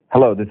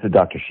Hello, this is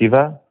Dr.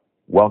 Shiva.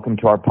 Welcome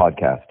to our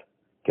podcast,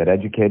 Get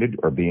Educated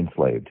or Be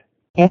Enslaved.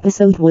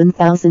 Episode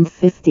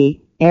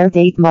 1050, air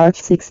date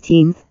March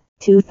 16th,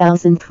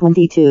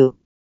 2022.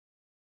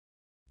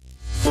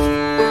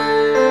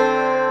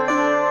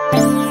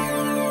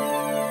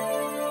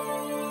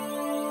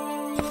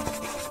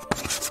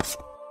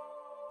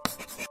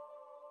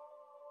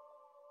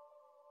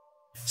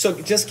 So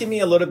just give me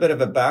a little bit of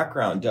a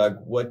background, Doug,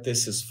 what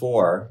this is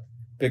for,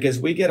 because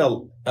we get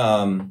a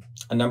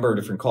number of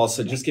different calls.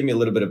 So just give me a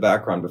little bit of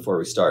background before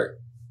we start.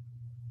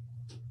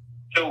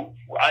 So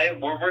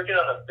we're working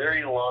on a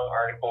very long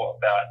article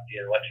about the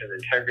election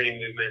integrity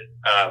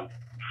movement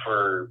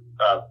for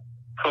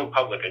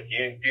ProPublica.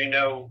 Do you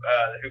know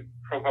who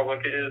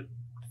ProPublica is?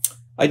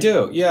 I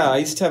do. Yeah, I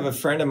used to have a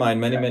friend of mine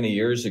many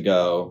years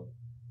ago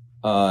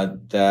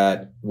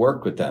that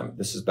worked with them.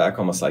 This is back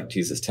almost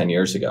 10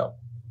 years ago.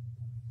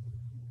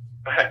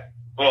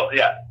 Well,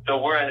 yeah.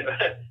 So we're a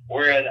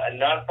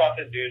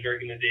nonprofit news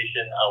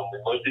organization. We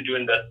mostly do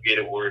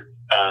investigative work.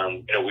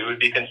 We would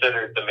be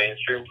considered the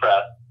mainstream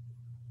press.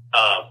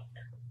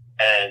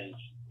 And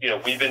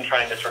we've been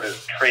trying to sort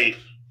of trace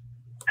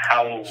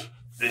how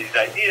these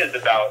ideas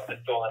about the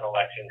stolen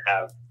election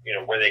have,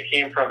 where they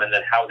came from and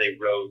then how they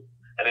rose.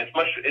 And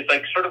it's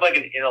like sort of like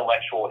an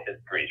intellectual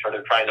history, sort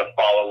of trying to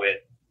follow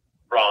it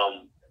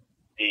from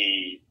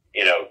the,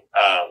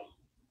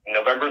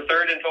 November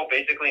 3rd until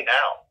basically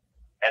now.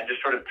 And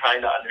just sort of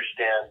trying to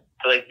understand,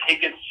 to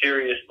take it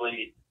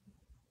seriously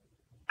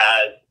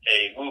as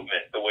a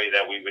movement, the way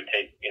that we would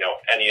take,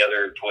 any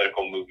other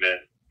political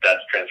movement that's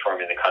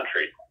transforming the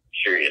country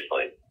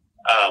seriously.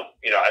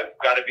 I've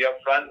got to be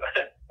upfront.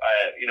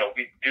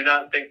 We do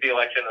not think the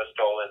election was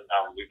stolen.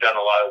 We've done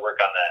a lot of work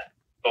on that,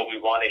 but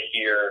we want to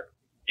hear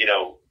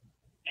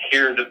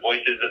the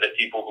voices of the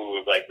people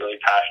who have really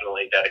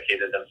passionately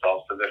dedicated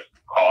themselves to this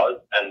cause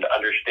and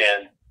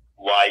understand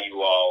why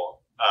you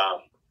all,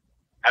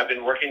 have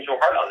been working so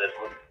hard on this,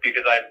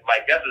 because my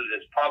guess is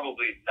it's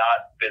probably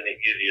not been the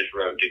easiest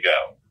road to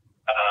go.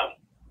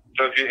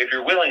 So if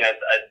you're willing,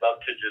 I'd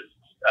love to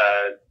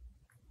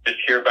just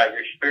hear about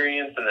your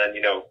experience, and then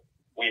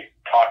we've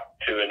talked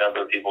to a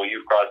number of people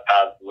you've crossed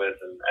paths with,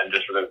 and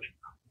just sort of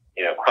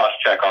cross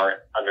check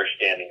our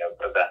understanding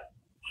of that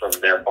from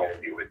their point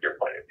of view with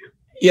your point of view.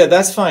 Yeah,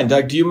 that's fine,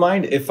 Doug. Do you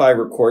mind if I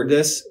record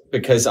this?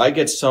 Because I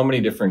get so many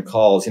different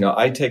calls.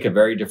 I take a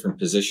very different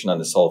position on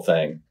this whole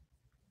thing.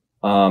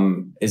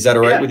 Is that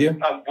all right with you?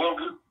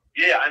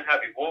 Yeah, I'm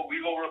happy.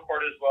 We will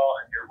record as well,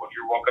 and you're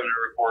welcome to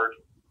record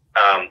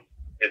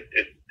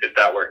if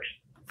that works.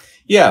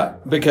 Yeah,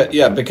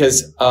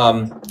 because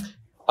I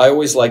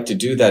always like to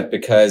do that,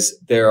 because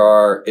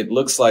it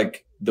looks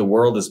like the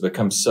world has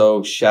become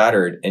so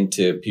shattered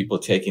into people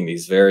taking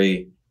these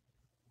very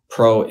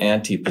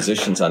pro-anti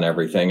positions on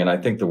everything, and I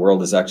think the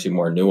world is actually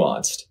more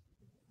nuanced.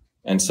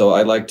 And so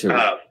I like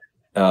to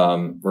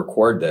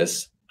record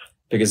this,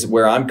 because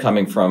where I'm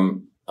coming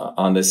from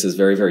on this is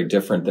very, very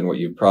different than what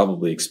you've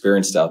probably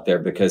experienced out there,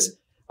 because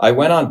I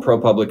went on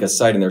ProPublica's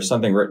site and there's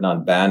something written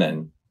on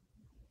Bannon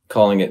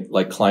calling it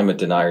climate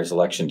deniers,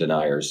 election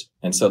deniers.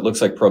 And so it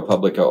looks like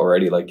ProPublica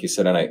already, like you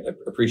said, and I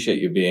appreciate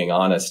you being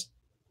honest,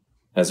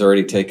 has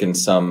already taken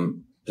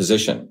some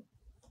position.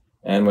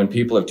 And when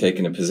people have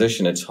taken a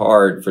position, it's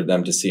hard for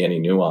them to see any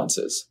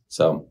nuances.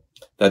 So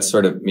that's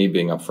sort of me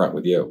being upfront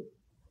with you.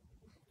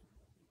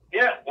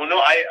 Yeah, well, no,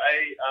 I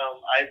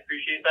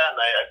appreciate that, and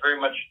I very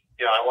much,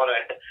 I want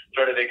to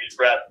sort of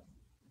express,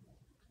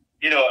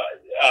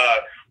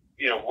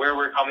 where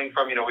we're coming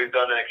from. We've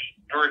done an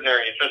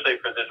extraordinary, especially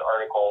for this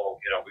article,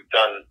 we've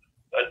done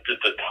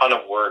just a ton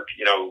of work.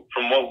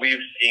 From what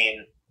we've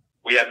seen,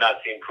 we have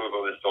not seen proof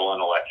of a stolen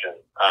election.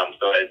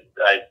 So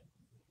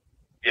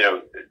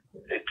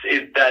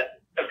that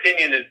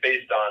opinion is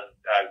based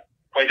on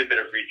quite a bit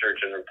of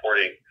research and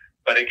reporting.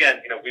 But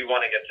again, we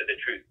want to get to the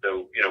truth.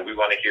 So, we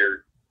want to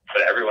hear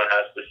what everyone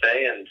has to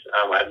say. And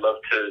I'd love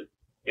to,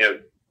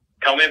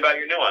 tell me about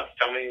your nuance.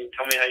 Tell me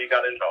how you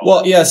got into all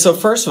Well, yeah. So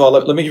first of all,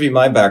 let me give you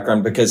my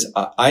background, because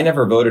I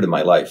never voted in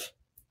my life.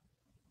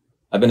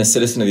 I've been a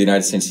citizen of the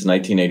United States since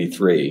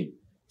 1983.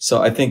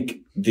 So I think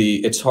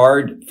it's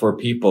hard for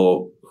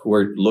people who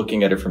are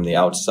looking at it from the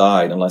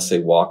outside, unless they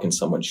walk in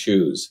someone's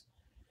shoes.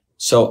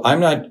 So I'm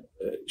not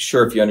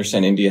sure if you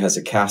understand India has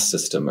a caste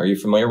system. Are you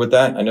familiar with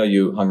that? I know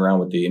you hung around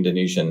with the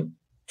Indonesian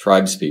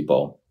tribes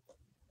people,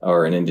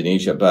 or in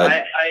Indonesia, but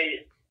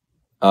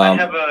I've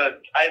spent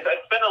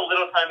a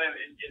little time in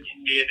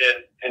India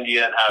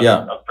and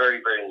have a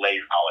very, very late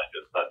knowledge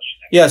of such.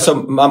 Yeah. So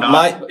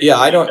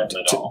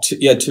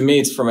to me,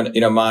 it's from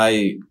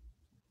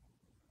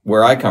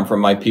where I come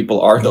from, my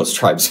people are those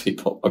tribes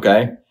people.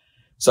 Okay.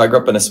 So I grew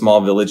up in a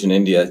small village in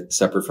India,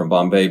 separate from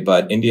Bombay,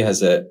 but India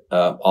has a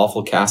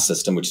awful caste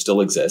system, which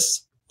still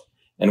exists.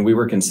 And we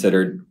were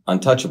considered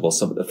untouchable.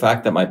 So the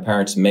fact that my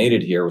parents made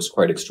it here was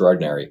quite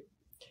extraordinary.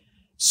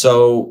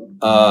 So,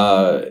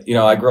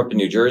 I grew up in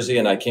New Jersey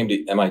and I came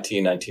to MIT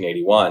in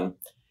 1981,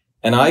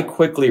 and I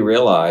quickly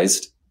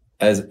realized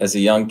as a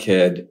young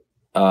kid,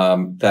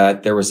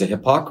 that there was a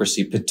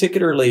hypocrisy,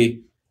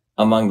 particularly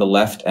among the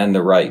left and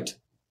the right.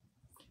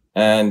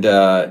 And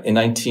in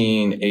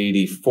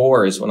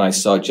 1984 is when I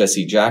saw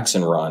Jesse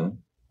Jackson run.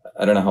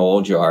 I don't know how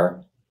old you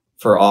are,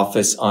 for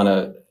office on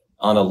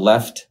a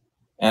left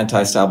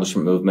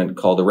anti-establishment movement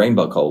called the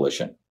Rainbow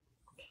Coalition.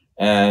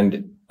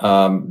 And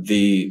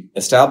the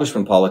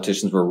establishment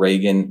politicians were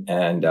Reagan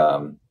and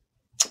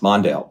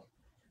Mondale.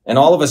 And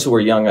all of us who were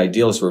young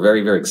idealists were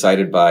very, very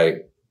excited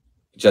by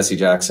Jesse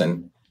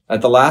Jackson.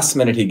 At the last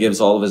minute, he gives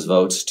all of his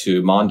votes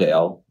to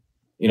Mondale,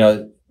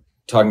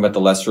 talking about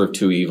the lesser of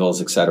two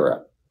evils,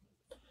 etc.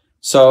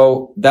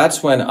 So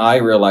that's when I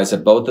realized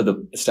that both of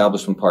the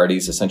establishment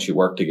parties essentially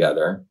work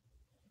together.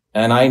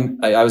 And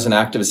I was an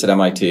activist at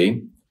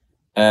MIT,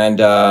 and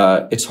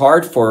it's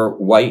hard for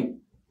white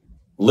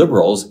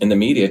liberals in the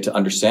media to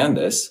understand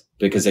this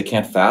because they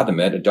can't fathom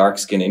it. A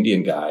dark-skinned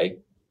Indian guy,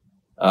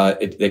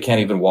 they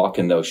can't even walk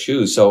in those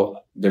shoes. So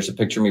there's a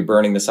picture of me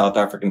burning the South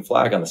African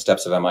flag on the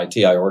steps of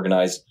MIT. I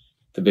organized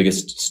the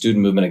biggest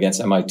student movement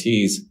against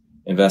MIT's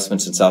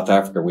investments in South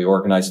Africa. We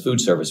organized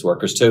food service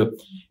workers too.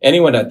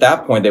 Anyone at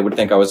that point, they would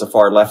think I was a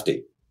far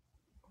lefty.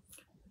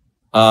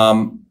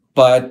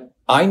 But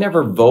I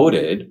never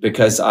voted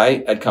because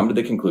I had come to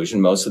the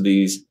conclusion most of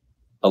these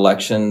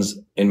elections,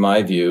 in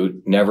my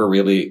view, never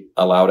really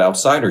allowed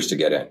outsiders to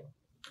get in,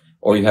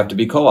 or you have to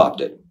be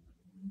co-opted.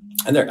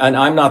 And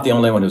I'm not the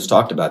only one who's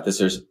talked about this.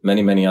 There's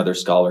many, many other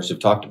scholars who've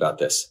talked about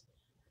this.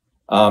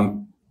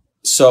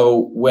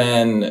 So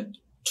when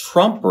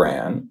Trump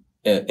ran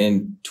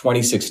in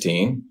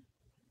 2016,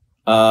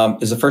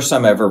 is the first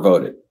time I ever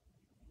voted.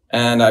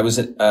 And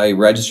I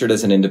registered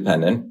as an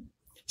independent,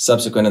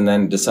 subsequent, and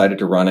then decided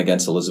to run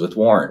against Elizabeth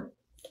Warren,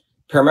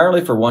 primarily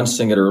for one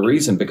singular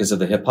reason, because of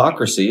the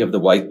hypocrisy of the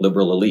white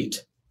liberal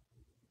elite,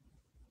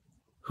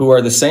 who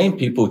are the same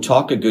people who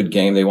talk a good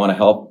game. They want to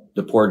help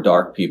the poor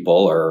dark people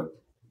or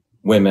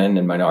women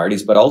and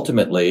minorities, but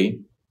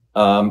ultimately,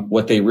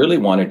 what they really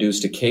want to do is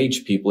to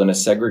cage people in a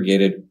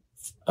segregated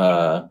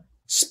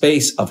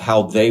space of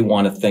how they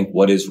want to think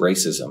what is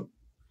racism.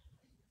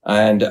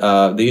 And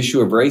the issue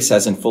of race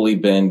hasn't fully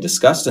been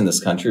discussed in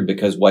this country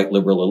because white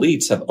liberal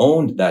elites have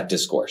owned that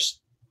discourse.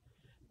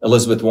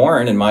 Elizabeth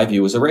Warren, in my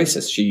view, was a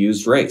racist. She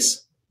used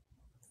race.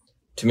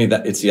 To me,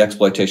 that it's the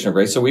exploitation of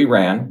race. So we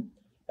ran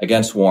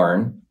against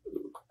Warren,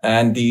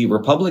 and the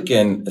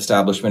Republican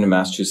establishment in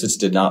Massachusetts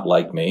did not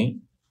like me.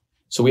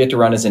 So we had to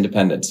run as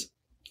independents.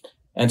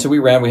 And so we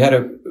ran. We had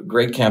a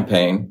great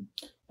campaign.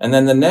 And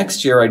then the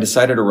next year, I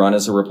decided to run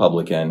as a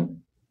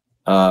Republican.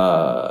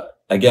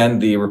 Again,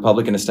 the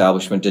Republican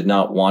establishment did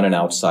not want an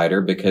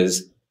outsider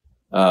because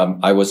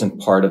I wasn't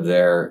part of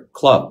their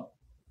club.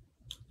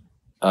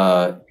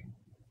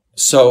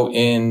 So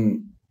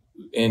in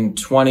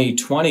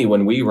 2020,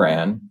 when we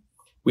ran,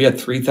 we had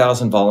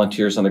 3,000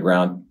 volunteers on the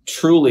ground,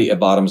 truly a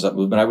bottoms-up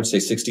movement. I would say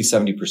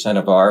 60-70%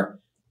 of our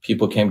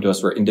people came to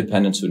us were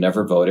independents who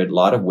never voted, a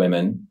lot of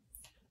women.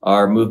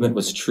 Our movement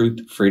was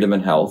truth, freedom,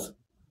 and health,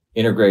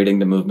 integrating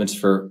the movements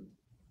for,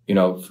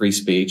 free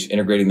speech,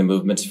 integrating the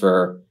movements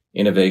for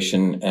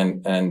innovation,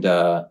 and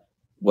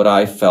what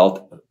I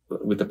felt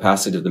with the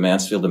passage of the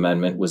Mansfield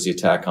Amendment was the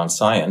attack on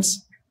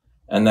science,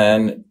 and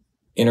then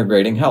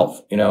integrating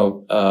health,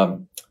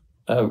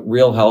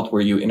 real health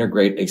where you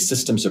integrate a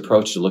systems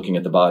approach to looking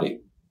at the body.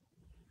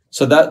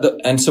 So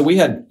so we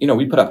had,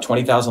 we put up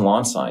 20,000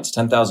 lawn signs,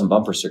 10,000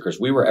 bumper stickers.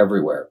 We were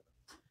everywhere.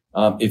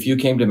 If you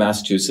came to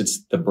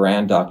Massachusetts, the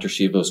brand Dr.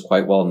 Shiva was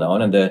quite well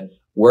known, and the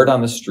word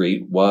on the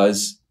street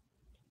was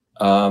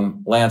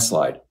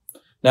landslide.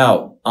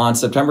 Now, on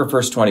September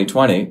 1st,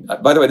 2020,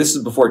 by the way, this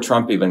is before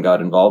Trump even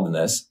got involved in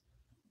this,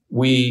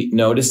 we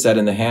noticed that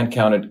in the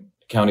hand-counted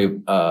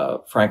county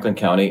of Franklin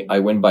County, I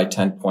win by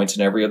 10 points,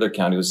 and every other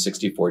county was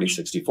 60-40,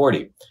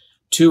 60-40,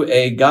 to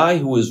a guy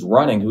who was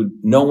running who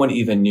no one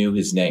even knew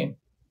his name.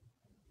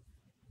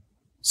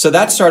 So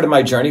that started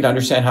my journey to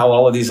understand how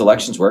all of these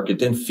elections work. It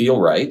didn't feel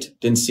right,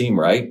 didn't seem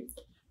right.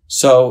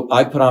 So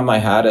I put on my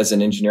hat as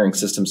an engineering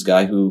systems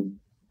guy who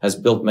has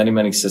built many,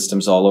 many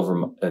systems all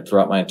over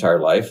throughout my entire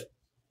life.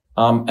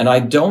 And I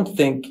don't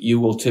think you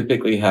will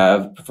typically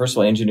have, first of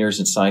all, engineers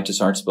and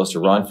scientists aren't supposed to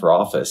run for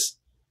office.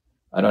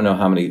 I don't know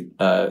how many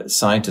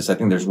scientists. I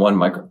think there's one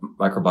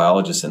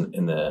microbiologist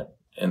in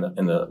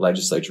the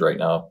legislature right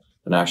now,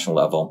 the national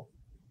level.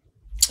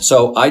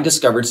 So I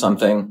discovered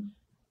something,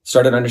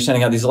 started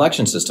understanding how these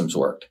election systems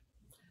worked.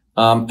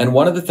 And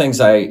one of the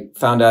things I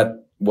found out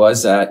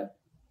was that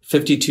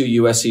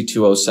 52 USC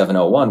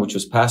 20701, which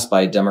was passed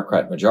by a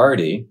Democrat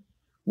majority,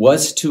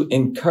 was to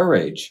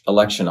encourage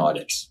election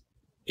audits.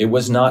 It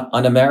was not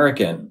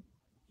un-American,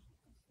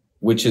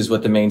 which is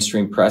what the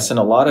mainstream press and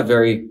a lot of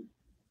very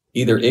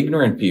either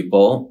ignorant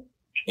people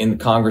in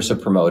Congress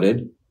have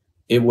promoted.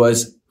 It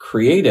was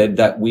created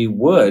that we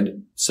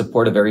would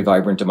support a very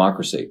vibrant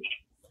democracy.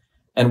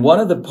 And one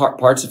of the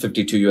parts of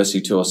 52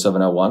 USC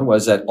 20701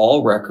 was that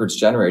all records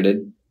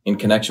generated in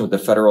connection with the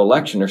federal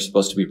election are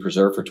supposed to be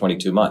preserved for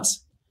 22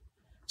 months.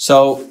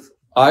 So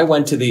I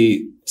went to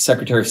the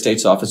Secretary of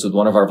State's office with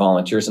one of our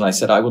volunteers and I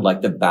said, I would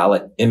like the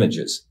ballot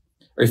images.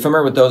 Are you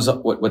familiar with those?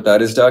 What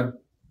that is, Doug?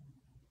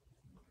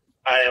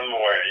 I am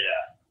aware,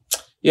 yeah.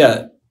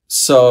 Yeah.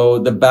 So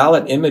the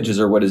ballot images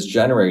are what is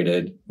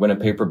generated when a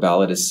paper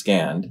ballot is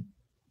scanned.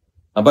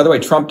 By the way,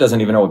 Trump doesn't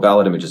even know what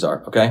ballot images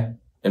are. Okay.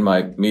 In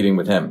my meeting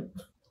with him.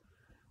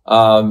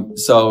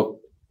 So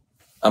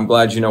I'm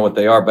glad you know what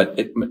they are, but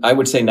I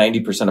would say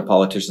 90% of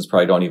politicians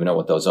probably don't even know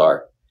what those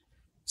are.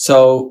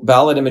 So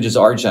ballot images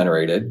are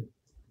generated,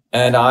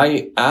 and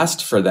I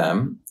asked for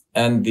them,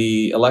 and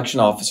the election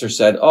officer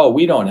said, "Oh,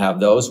 we don't have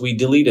those. We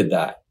deleted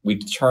that. We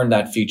turned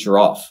that feature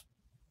off,"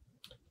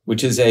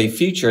 which is a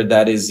feature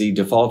that is the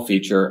default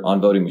feature on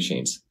voting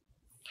machines.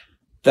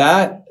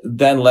 That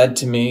then led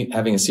to me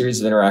having a series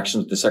of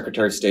interactions with the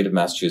Secretary of State of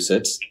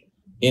Massachusetts.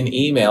 In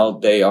email,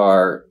 they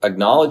are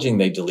acknowledging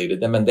they deleted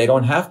them, and they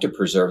don't have to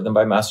preserve them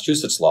by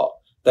Massachusetts law.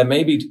 That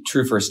may be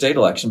true for a state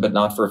election, but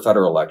not for a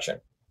federal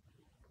election.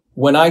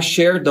 When I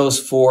shared those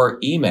 4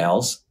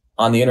 emails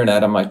on the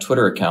internet on my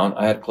Twitter account,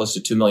 I had close to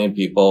 2 million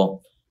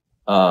people.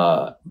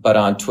 But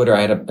on Twitter,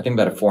 I had, I think,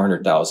 about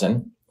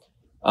 400,000.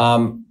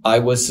 I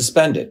was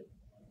suspended.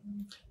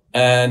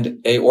 And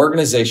a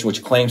organization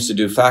which claims to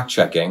do fact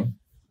checking,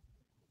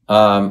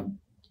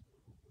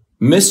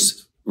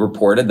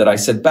 misreported that I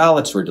said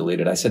ballots were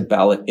deleted. I said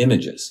ballot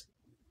images.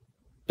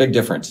 Big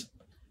difference.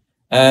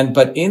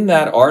 But in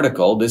that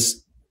article,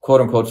 this quote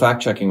unquote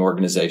fact checking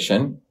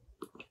organization,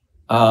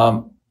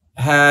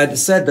 had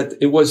said that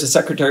it was the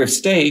Secretary of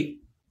State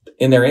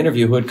in their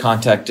interview who had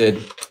contacted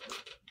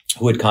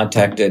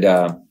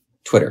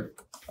Twitter.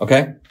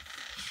 Okay.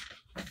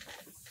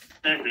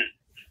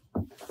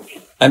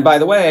 And by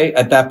the way,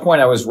 at that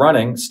point, I was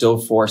running still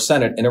for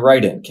Senate in a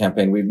write-in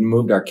campaign. We've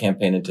moved our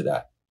campaign into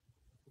that.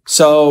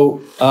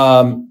 So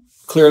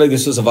clearly,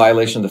 this was a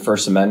violation of the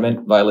First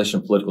Amendment, violation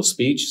of political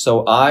speech.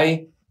 So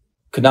I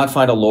could not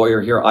find a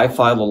lawyer here. I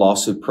filed a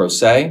lawsuit pro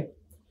se.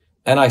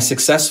 And I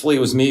successfully, it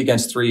was me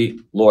against 3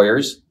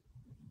 lawyers,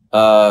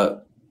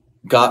 got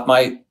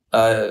my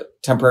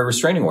temporary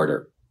restraining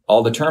order,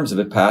 all the terms of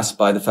it passed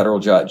by the federal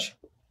judge.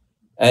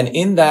 And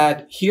in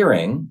that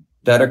hearing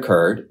that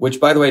occurred, which,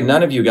 by the way,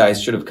 none of you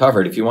guys should have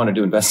covered if you want to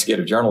do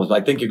investigative journalism,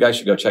 I think you guys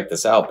should go check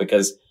this out,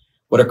 because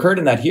what occurred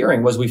in that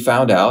hearing was we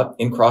found out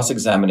in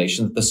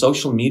cross-examination that the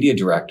social media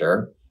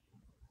director,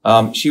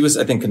 she was,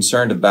 I think,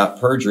 concerned about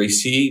perjury.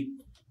 She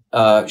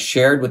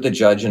shared with the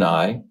judge and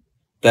I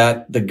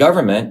that the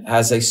government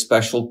has a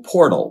special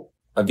portal,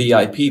 a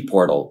VIP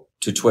portal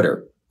to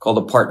Twitter called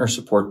a partner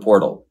support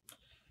portal,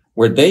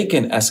 where they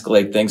can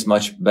escalate things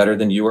much better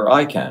than you or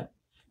I can.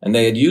 And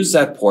they had used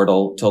that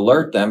portal to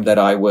alert them that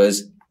I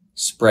was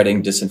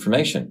spreading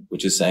disinformation,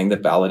 which is saying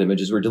that ballot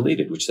images were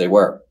deleted, which they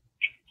were.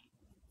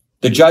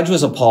 The judge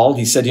was appalled.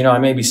 He said, I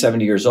may be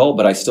 70 years old,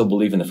 but I still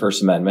believe in the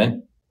First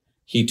Amendment.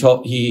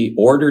 He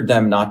ordered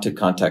them not to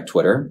contact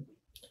Twitter.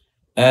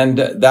 And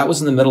that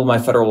was in the middle of my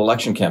federal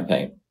election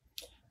campaign.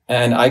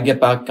 And I get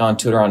back on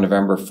Twitter on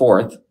November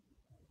 4th,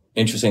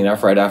 interesting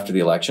enough, right after the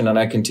election, and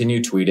I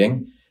continue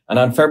tweeting. And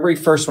on February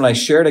 1st, when I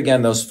shared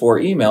again those 4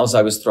 emails,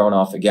 I was thrown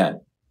off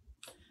again.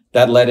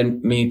 That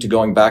led me to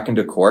going back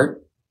into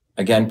court,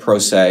 again, pro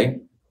se.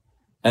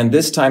 And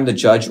this time the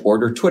judge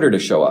ordered Twitter to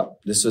show up.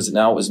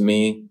 It was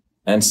me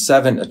and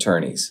 7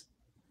 attorneys.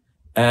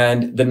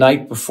 And the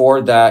night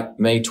before that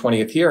May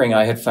 20th hearing,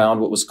 I had found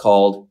what was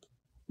called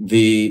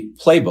the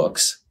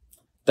playbooks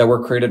that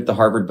were created at the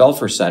Harvard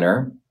Belfer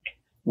Center,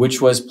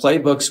 which was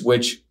playbooks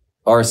which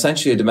are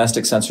essentially a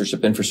domestic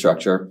censorship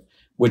infrastructure,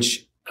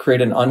 which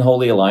create an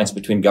unholy alliance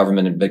between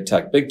government and big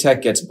tech. Big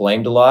tech gets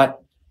blamed a lot,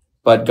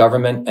 but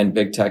government and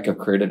big tech have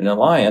created an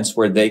alliance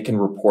where they can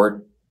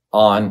report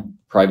on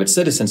private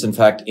citizens. In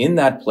fact, in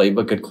that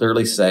playbook, it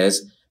clearly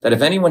says that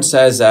if anyone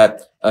says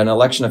that an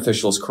election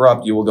official is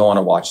corrupt, you will go on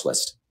a watch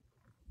list.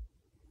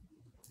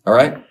 All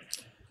right.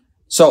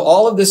 So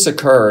all of this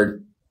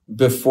occurred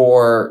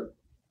before,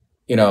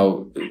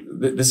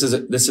 this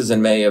is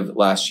in May of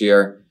last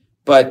year,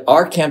 but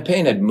our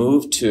campaign had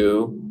moved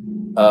to,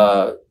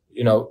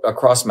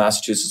 across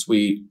Massachusetts.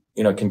 We,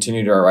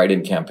 continued our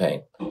write-in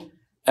campaign.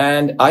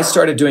 And I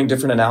started doing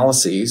different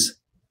analyses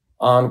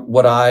on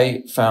what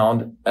I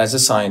found as a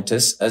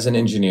scientist, as an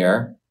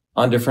engineer,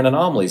 on different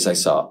anomalies I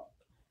saw.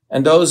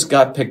 And those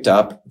got picked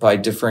up by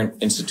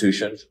different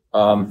institutions.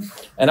 And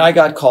I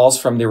got calls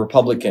from the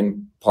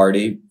Republican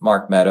Party,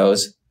 Mark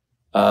Meadows.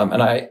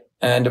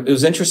 And it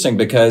was interesting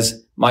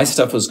because my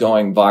stuff was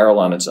going viral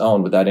on its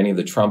own without any of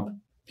the Trump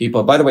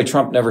people. By the way,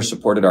 Trump never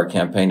supported our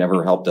campaign,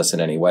 never helped us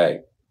in any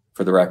way,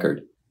 for the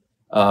record.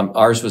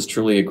 Ours was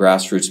truly a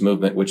grassroots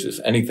movement, which, if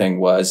anything,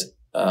 was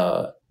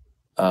not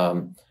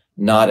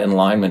in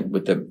alignment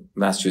with the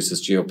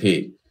Massachusetts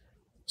GOP.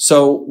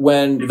 So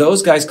when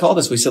those guys called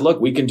us, we said, look,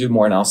 we can do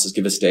more analysis,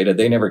 give us data.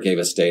 They never gave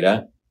us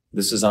data.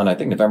 This is on, I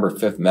think, November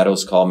 5th.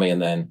 Meadows called me,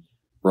 and then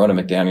Ronna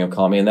McDaniel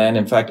called me. And then,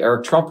 in fact,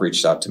 Eric Trump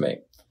reached out to me.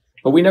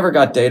 But we never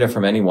got data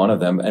from any one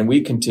of them, and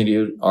we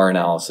continued our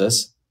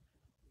analysis.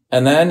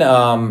 And then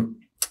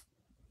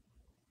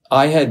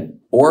I had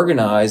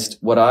organized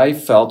what I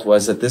felt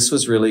was that this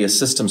was really a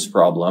systems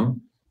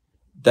problem,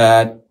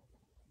 that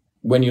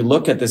when you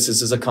look at this,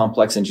 this is a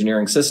complex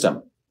engineering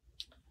system.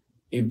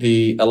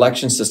 the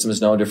election system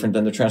is no different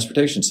than the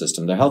transportation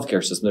system, the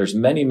healthcare system. There's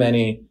many,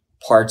 many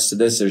parts to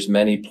this. There's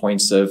many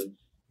points of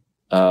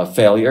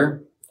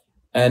failure,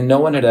 and no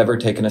one had ever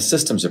taken a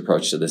systems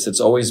approach to this. It's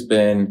always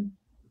been,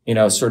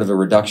 sort of a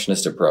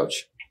reductionist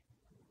approach.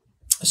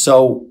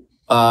 So,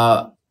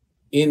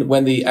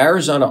 when the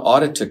Arizona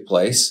audit took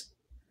place,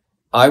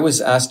 I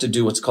was asked to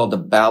do what's called the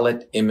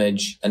ballot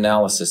image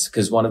analysis,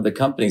 because one of the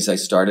companies I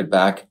started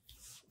back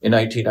in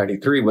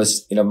 1993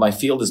 was, my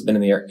field has been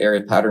in the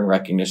area of pattern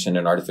recognition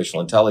and artificial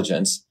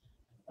intelligence.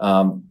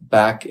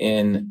 Back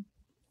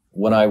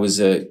when I was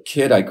a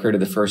kid, I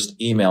created the first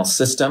email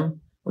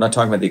system. We're not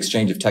talking about the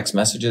exchange of text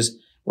messages.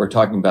 We're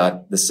talking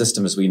about the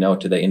system as we know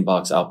it today,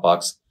 inbox,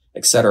 outbox,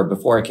 et cetera,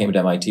 before I came to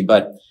MIT.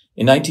 But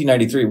in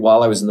 1993,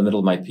 while I was in the middle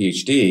of my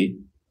PhD,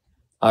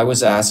 I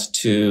was asked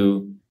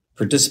to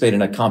participate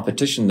in a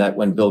competition that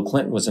when Bill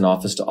Clinton was in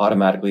office to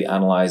automatically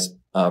analyze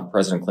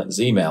President Clinton's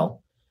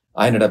email.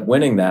 I ended up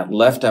winning that,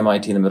 left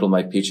MIT in the middle of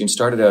my PhD and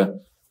started a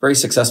very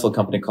successful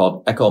company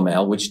called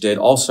EchoMail, which did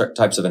all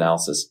types of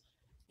analysis,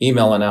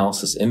 email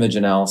analysis, image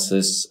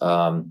analysis.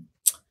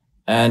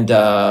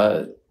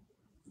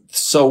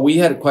 So we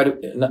had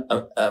quite an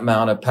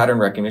amount of pattern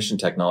recognition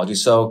technology.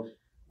 So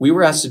we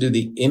were asked to do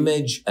the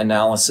image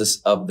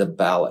analysis of the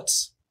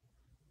ballots,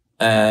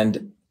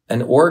 and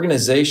an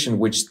organization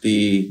which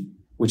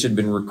had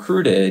been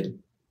recruited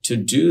to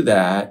do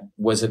that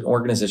was an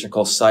organization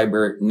called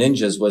Cyber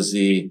Ninjas, was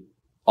the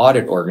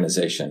audit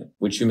organization,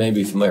 which you may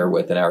be familiar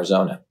with in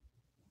Arizona.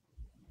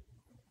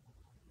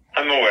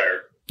 I'm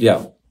aware.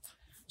 Yeah.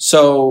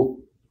 So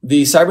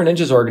the Cyber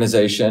Ninjas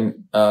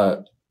organization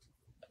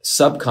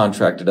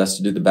subcontracted us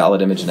to do the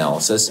ballot image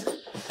analysis.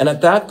 And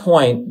at that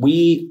point,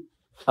 we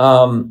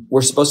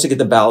were supposed to get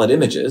the ballot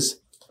images.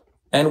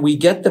 And we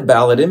get the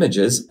ballot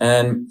images,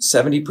 and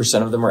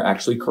 70% of them are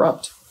actually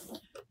corrupt.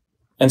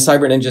 And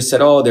Cyber Ninja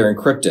said, oh, they're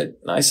encrypted.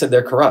 And I said,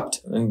 they're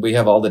corrupt. And we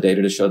have all the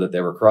data to show that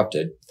they were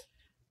corrupted.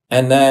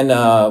 And then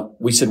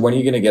we said, when are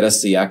you going to get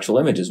us the actual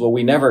images? Well,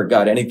 we never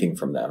got anything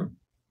from them.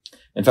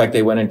 In fact,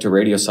 they went into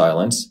radio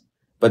silence.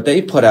 But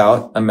they put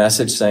out a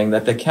message saying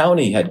that the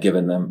county had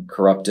given them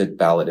corrupted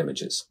ballot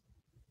images,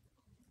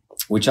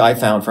 which I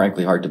found,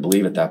 frankly, hard to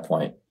believe at that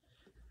point.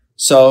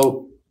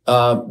 So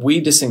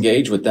we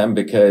disengaged with them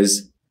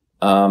because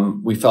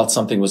we felt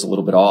something was a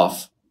little bit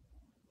off.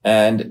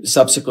 And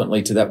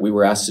subsequently to that, we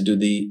were asked to do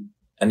the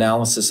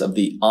analysis of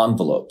the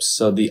envelopes.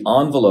 So the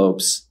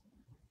envelopes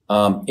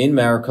in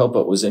Maricopa,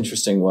 what was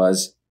interesting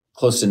was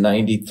close to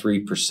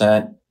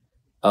 93%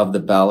 of the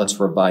ballots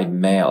were by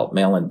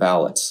mail-in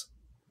ballots.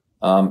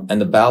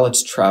 And the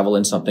ballots travel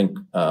in something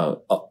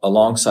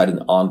alongside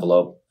an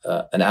envelope,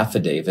 an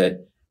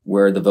affidavit,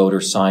 where the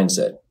voter signs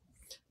it.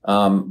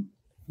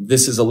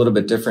 This is a little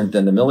bit different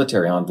than the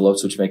military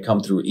envelopes, which may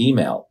come through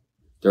email.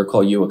 They're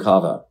called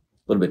UOCAVA, a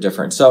little bit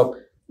different. So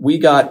we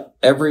got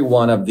every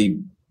one of the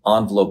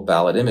envelope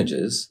ballot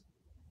images,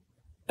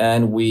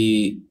 and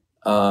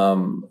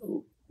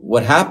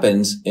what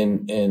happens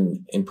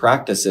in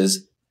practice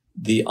is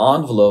the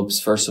envelopes,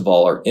 first of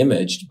all, are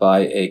imaged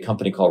by a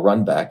company called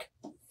Runbeck.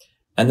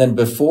 And then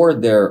before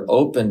they're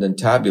opened and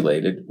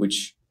tabulated,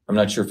 which I'm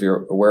not sure if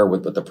you're aware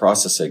with what the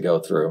process they go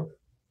through.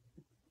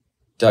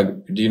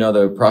 Doug, do you know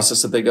the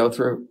process that they go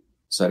through?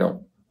 So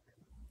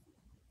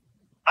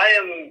I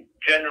am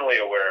generally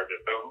aware of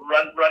it, but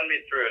run me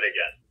through it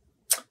again.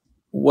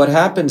 What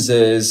happens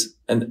is,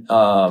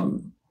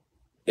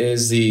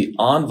 is the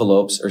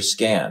envelopes are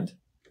scanned,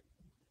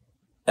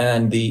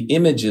 and the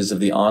images of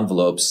the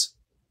envelopes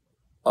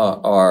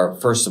are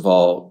first of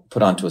all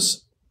put onto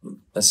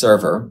a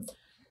server.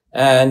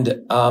 And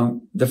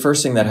the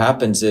first thing that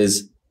happens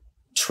is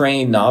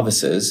trained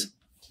novices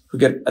who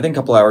get, I think, a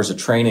couple hours of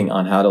training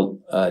on how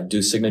to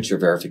do signature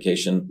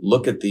verification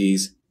look at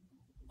these.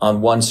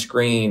 On one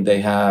screen,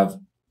 they have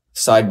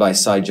side by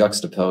side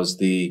juxtaposed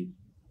the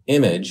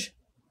image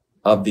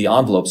of the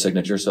envelope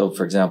signature. So,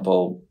 for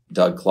example,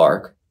 Doug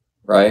Clark,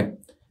 right?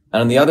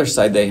 And on the other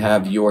side, they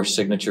have your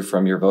signature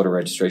from your voter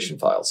registration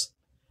files.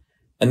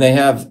 And they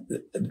have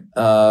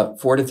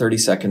 4 to 30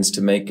 seconds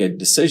to make a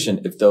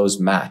decision if those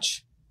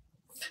match.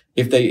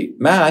 If they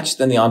match,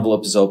 then the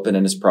envelope is open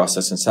and is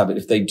processed and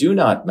submitted. If they do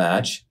not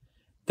match,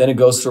 then it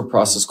goes through a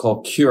process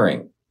called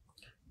curing.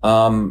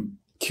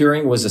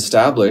 Curing was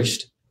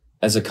established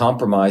as a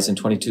compromise in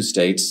 22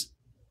 states,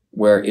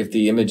 where if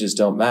the images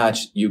don't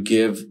match, you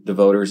give the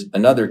voters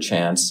another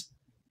chance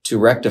to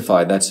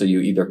rectify that. So you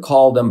either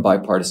call them,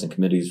 bipartisan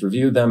committees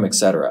review them,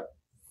 etc.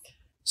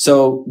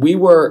 So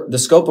the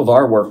scope of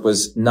our work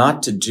was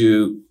not to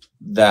do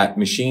that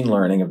machine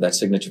learning of that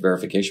signature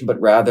verification, but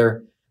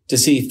rather to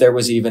see if there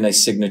was even a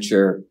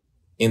signature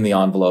in the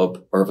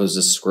envelope or if it was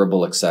a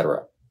scribble,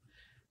 etc.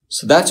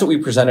 So that's what we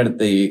presented at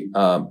the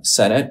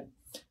Senate.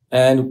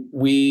 And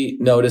we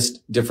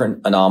noticed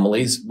different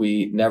anomalies.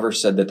 We never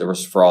said that there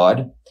was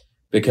fraud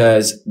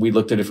because we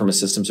looked at it from a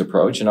systems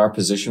approach. And our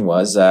position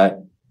was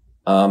that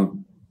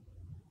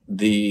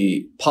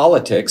the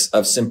politics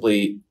of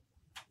simply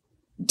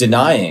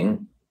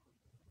denying,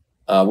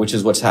 which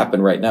is what's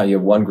happened right now. You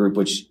have one group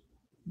which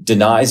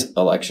denies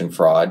election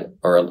fraud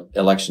or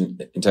election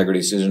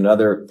integrity. So there's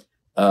another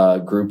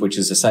group which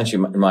is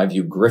essentially, in my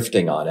view,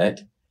 grifting on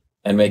it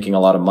and making a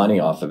lot of money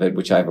off of it,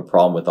 which I have a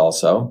problem with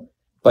also.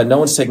 But no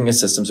one's taking a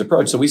systems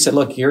approach. So we said,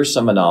 look, here's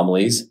some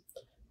anomalies.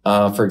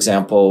 For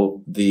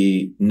example,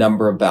 the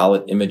number of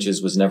ballot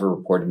images was never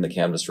reported in the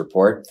Canvass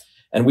report.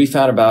 And we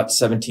found about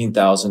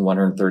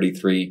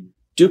 17,133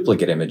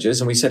 duplicate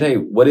images. And we said, hey,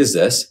 what is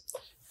this?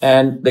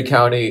 And the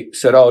county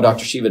said, oh,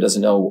 Dr. Shiva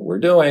doesn't know what we're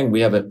doing.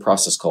 We have a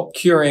process called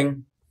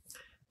curing.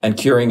 And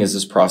curing is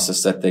this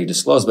process that they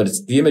disclose, but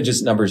the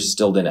images numbers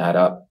still didn't add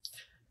up.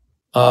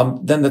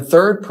 Then the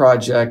third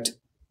project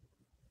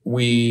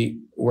we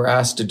were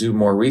asked to do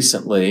more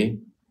recently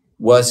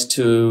was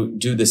to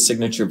do the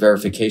signature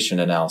verification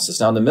analysis.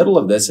 Now, in the middle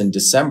of this, in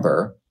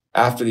December,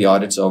 after the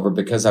audit's over,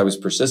 because I was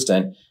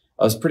persistent,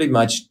 I was pretty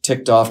much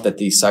ticked off that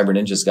the Cyber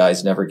Ninjas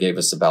guys never gave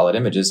us the ballot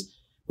images.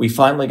 We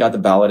finally got the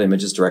ballot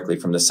images directly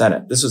from the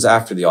Senate. This was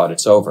after the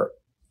audit's over.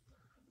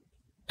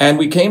 And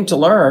we came to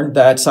learn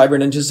that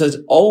Cyber Ninjas has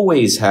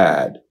always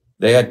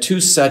they had two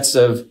sets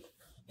of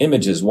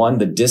images. One,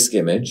 the disk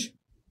image,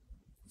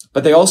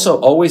 but they also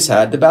always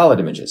had the ballot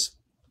images.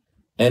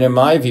 And in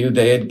my view,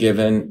 they had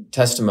given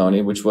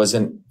testimony, which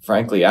wasn't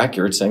frankly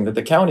accurate, saying that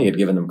the county had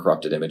given them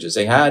corrupted images.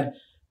 They had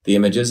the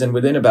images, and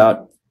within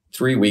about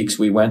 3 weeks,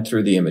 we went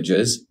through the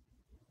images.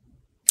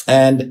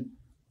 And,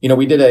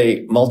 we did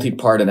a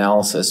multi-part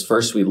analysis.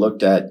 First, we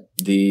looked at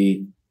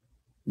the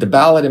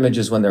ballot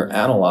images when they're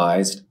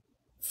analyzed.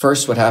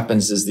 First, what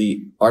happens is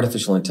the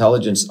artificial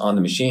intelligence on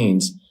the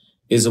machines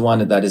is the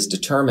one that is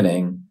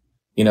determining,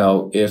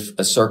 if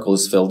a circle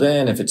is filled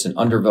in, if it's an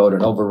undervote,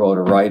 an overvote,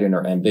 or write-in,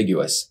 or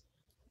ambiguous.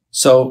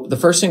 So the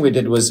first thing we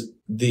did was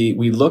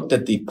we looked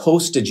at the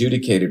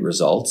post-adjudicated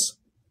results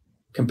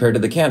compared to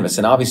the Canvass.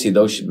 And obviously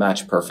those should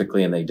match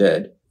perfectly, and they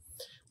did.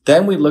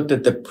 Then we looked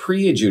at the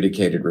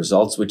pre-adjudicated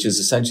results, which is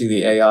essentially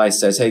the AI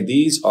says, hey,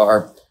 these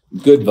are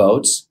good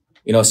votes,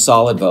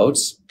 solid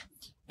votes.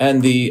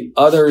 And the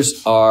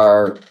others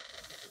are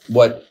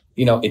what,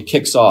 it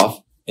kicks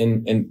off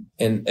in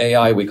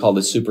AI, we call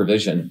this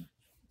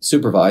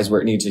supervised,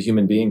 where it needs a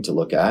human being to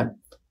look at.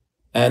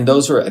 And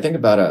those were, I think,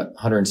 about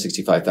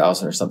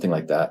 165,000 or something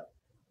like that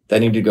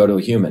need to go to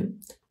a human.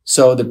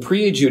 So the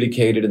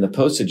pre-adjudicated and the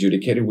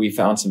post-adjudicated, we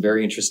found some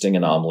very interesting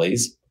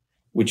anomalies,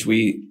 which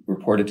we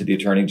reported to the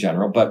Attorney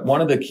General. But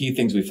one of the key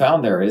things we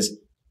found there is,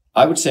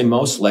 I would say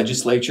most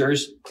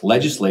legislators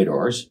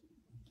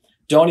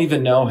don't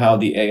even know how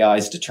the AI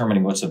is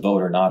determining what's a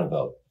vote or not a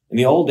vote. In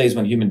the old days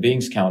when human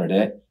beings counted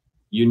it,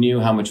 you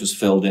knew how much was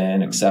filled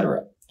in, et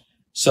cetera.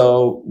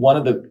 So one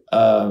of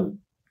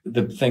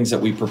the things that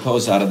we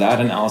proposed out of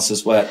that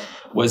analysis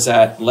was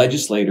that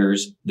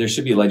legislators, there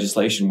should be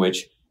legislation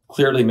which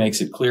clearly makes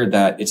it clear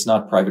that it's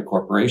not private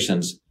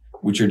corporations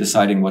which are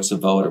deciding what's a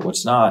vote or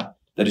what's not,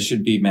 that it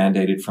should be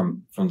mandated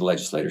from the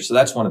legislators. So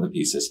that's one of the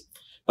pieces.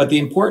 But the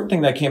important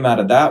thing that came out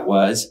of that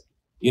was,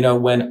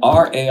 when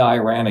our AI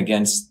ran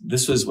against,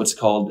 this was what's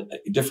called,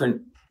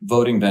 different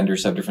voting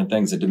vendors have different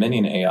things, the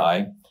Dominion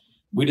AI,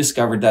 we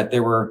discovered that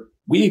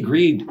we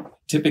agreed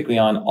typically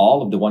on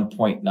all of the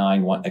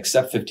 1.91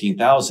 except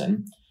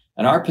 15,000.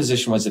 And our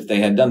position was if they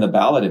had done the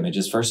ballot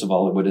images, first of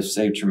all, it would have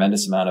saved a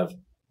tremendous amount of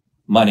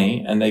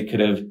money, and they could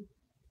have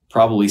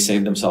probably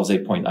saved themselves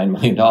 $8.9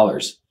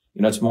 million.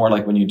 It's more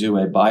like when you do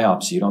a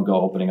biopsy, you don't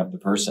go opening up the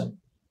person.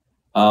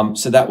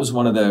 So that was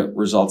one of the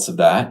results of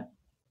that.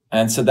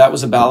 And so that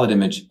was a ballot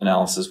image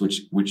analysis,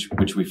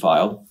 which we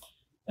filed.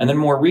 And then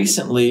more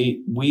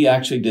recently, we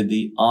actually did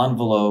the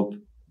envelope.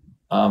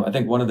 I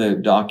think one of the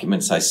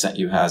documents I sent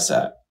you has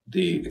that,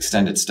 the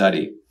extended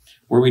study,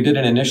 where we did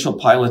an initial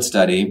pilot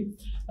study.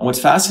 And what's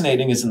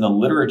fascinating is in the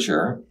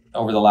literature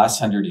over the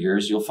last 100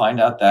 years, you'll find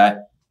out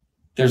that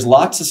there's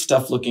lots of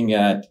stuff looking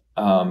at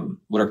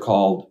what are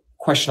called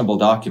questionable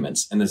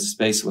documents in the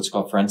space of what's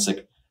called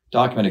forensic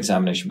document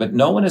examination. But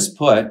no one has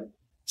put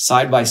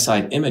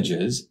side-by-side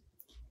images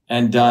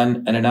and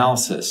done an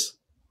analysis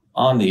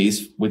on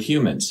these with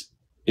humans.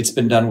 It's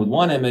been done with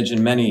one image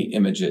and many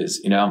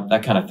images,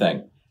 that kind of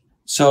thing.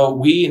 So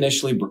we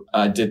initially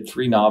did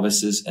 3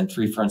 novices and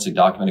 3 forensic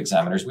document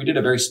examiners. We did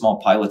a very small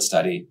pilot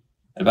study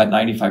at about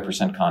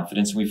 95%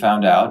 confidence. And we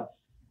found out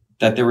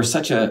that there was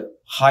such a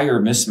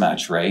higher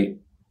mismatch rate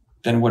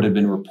than what had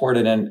been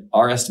reported. And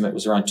our estimate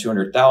was around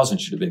 200,000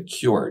 should have been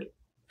cured.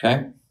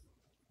 Okay.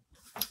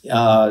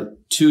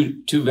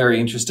 Two very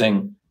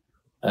interesting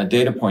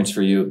data points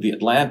for you. The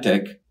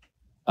Atlantic,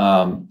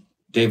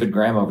 David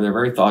Graham over there,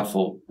 very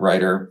thoughtful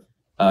writer.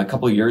 A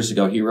couple of years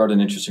ago, he wrote an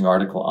interesting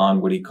article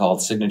on what he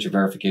called signature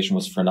verification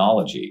was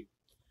phrenology.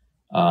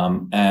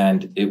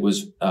 And it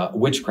was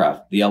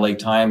witchcraft. The LA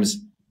Times,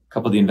 a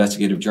couple of the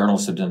investigative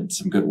journalists have done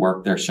some good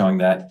work there showing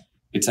that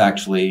it's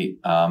actually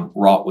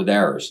wrought with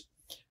errors.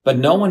 But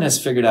no one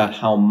has figured out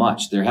how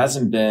much. There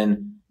hasn't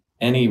been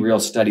any real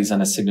studies on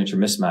a signature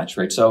mismatch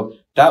rate. So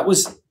that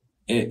was,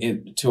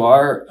 to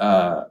our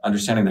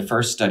understanding, the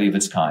first study of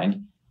its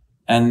kind.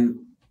 And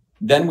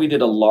then we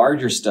did a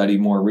larger study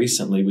more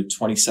recently with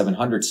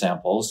 2,700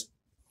 samples.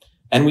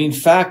 And we, in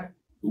fact,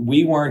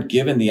 we weren't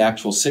given the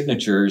actual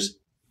signatures,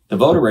 the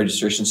voter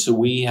registration, so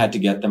we had to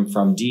get them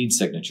from deed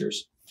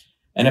signatures.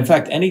 And in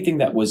fact, anything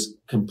that was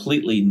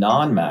completely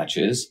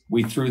non-matches,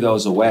 we threw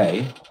those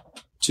away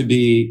to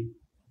be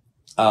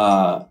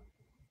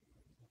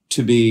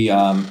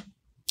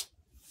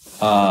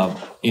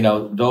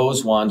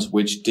those ones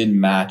which didn't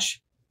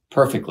match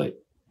perfectly.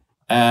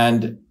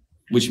 And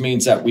which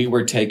means that we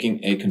were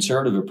taking a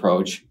conservative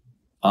approach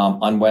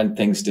on when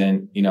things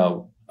didn't,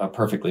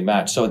 perfectly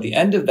match. So at the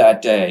end of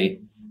that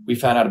day, we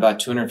found out about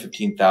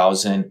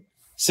 215,000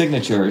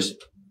 signatures,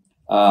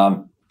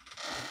 about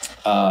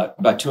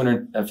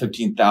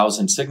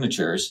 215,000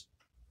 signatures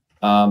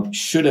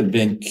should have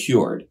been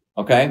cured.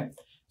 Okay.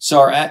 So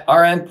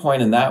our end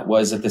point in that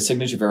was that the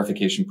signature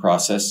verification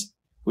process,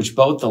 which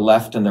both the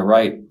left and the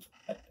right,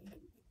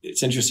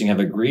 it's interesting, have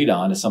agreed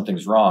on is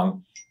something's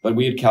wrong, but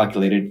we had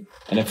calculated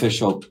an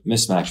official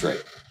mismatch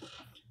rate.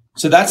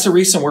 So that's the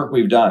recent work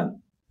we've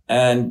done.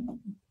 And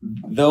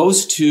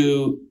those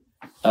two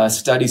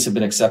studies have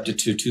been accepted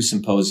to 2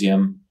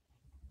 symposium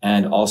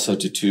and also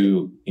to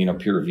 2,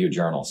 peer-reviewed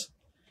journals.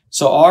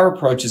 So our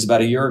approach is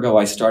about a year ago,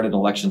 I started an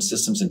Election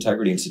Systems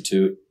Integrity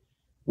Institute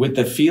with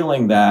the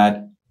feeling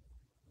that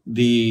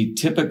the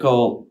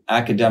typical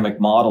academic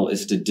model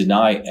is to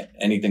deny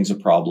anything's a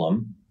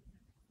problem.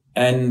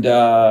 And,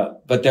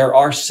 but there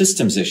are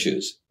systems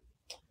issues.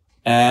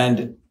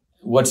 And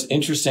what's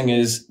interesting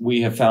is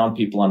we have found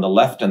people on the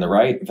left and the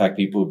right, in fact,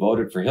 people who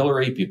voted for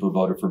Hillary, people who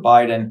voted for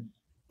Biden,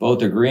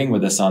 both agreeing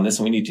with us on this.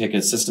 And we need to take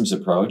a systems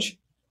approach,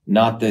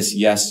 not this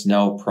yes,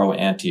 no, pro,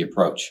 anti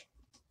approach.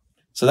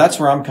 So that's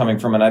where I'm coming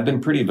from. And I've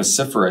been pretty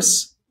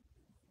vociferous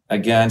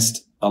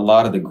against a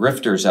lot of the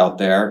grifters out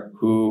there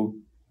who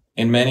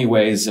in many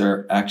ways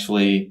are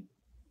actually,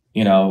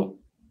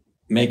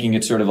 making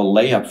it sort of a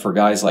layup for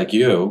guys like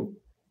you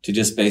to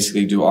just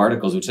basically do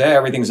articles which say, hey,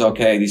 everything's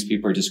okay. These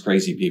people are just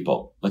crazy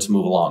people. Let's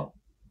move along.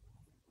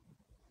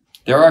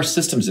 There are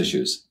systems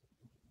issues.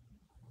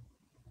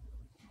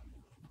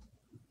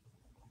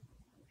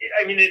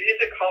 I mean, it is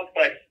a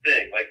complex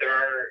thing. Like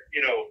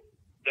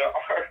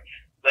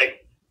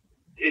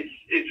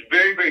it's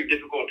very, very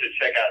difficult to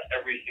check out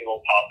every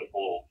single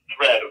possible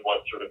thread of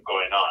what's sort of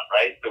going on,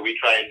 right? So we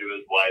try and do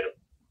as wide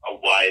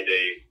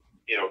a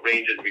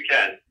range as we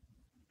can.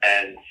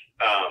 And,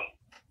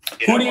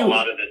 a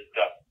lot of this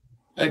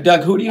stuff.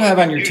 Doug, who do you have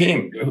on your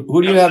team?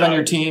 Who do you have on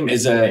your team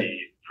is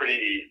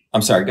pretty.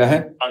 I'm sorry, go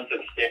ahead.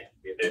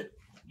 Unsubstantiated.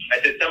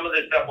 I said some of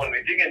this stuff, when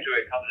we dig into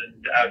it, comes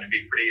out to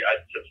be pretty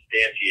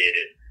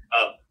unsubstantiated.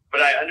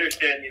 But I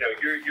understand,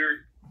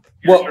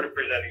 you're sort of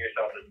presenting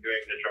yourself as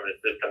doing this from a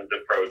systems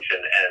approach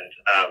and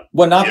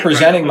not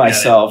presenting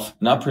myself.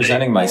 Than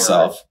Mike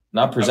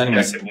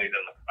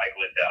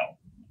Lindell.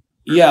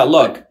 Yeah,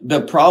 look, the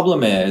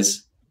problem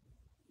is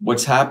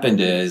what's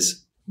happened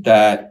is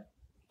that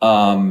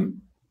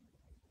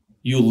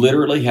you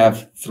literally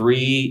have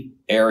 3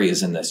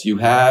 areas in this. You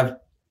have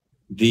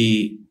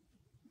the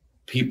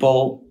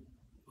people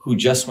who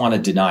just want to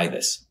deny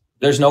this.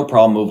 There's no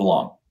problem, move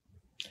along.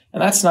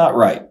 And that's not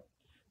right.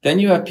 Then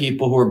you have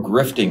people who are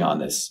grifting on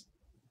this,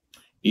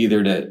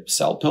 either to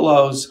sell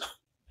pillows,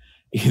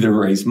 either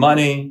raise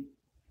money.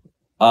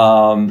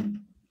 And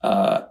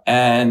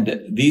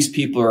these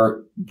people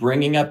are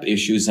bringing up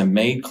issues and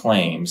made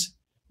claims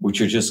which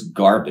are just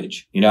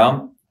garbage,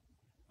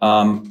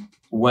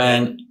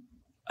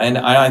 and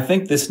I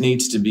think this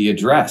needs to be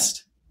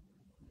addressed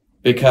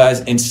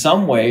because in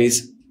some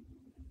ways,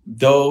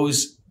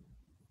 those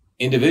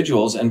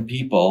individuals and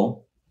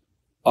people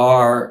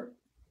are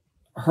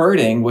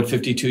hurting what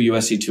 52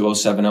 USC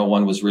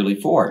 20701 was really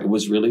for. It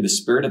was really, the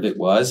spirit of it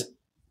was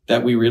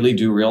that we really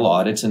do real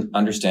audits and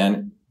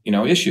understand,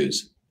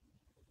 issues.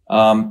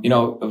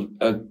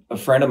 A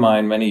friend of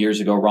mine many years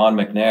ago, Ron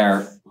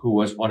McNair, who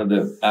was one of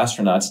the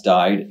astronauts,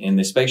 died in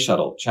the Space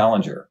Shuttle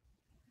Challenger.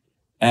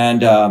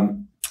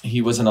 And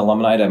he was an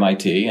alumni at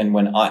MIT. And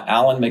when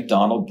Alan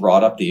McDonald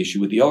brought up the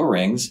issue with the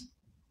O-rings,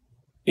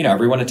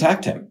 everyone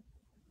attacked him.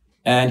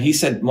 And he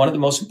said, one of the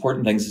most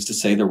important things is to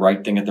say the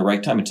right thing at the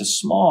right time. It's a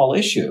small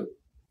issue,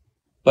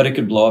 but it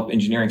could blow up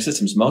engineering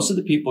systems. Most of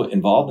the people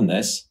involved in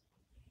this,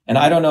 and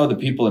I don't know the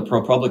people at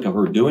ProPublica who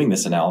are doing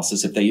this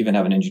analysis, if they even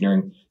have an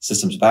engineering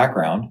systems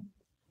background,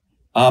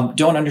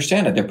 don't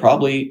understand it. They're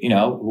probably,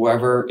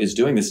 whoever is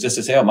doing this just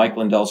to say, oh, Mike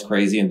Lindell's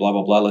crazy and blah,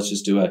 blah, blah. Let's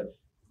just do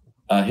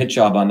a hit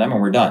job on them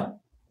and we're done.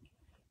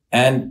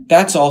 And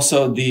that's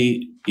also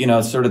the,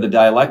 sort of the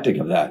dialectic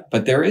of that.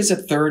 But there is a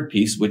third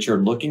piece, which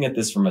are looking at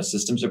this from a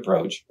systems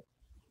approach,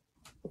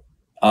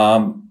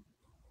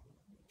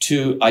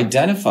 to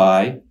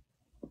identify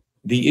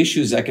the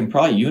issues that can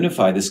probably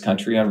unify this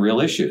country on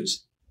real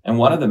issues. And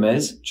one of them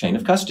is chain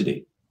of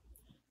custody.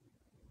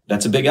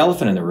 That's a big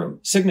elephant in the room.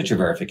 Signature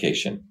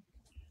verification.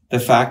 The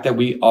fact that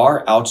we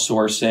are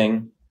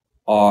outsourcing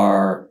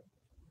our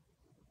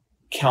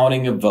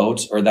counting of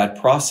votes or that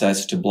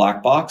process to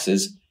black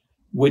boxes,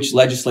 which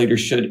legislators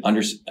should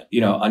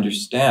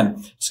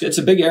understand. It's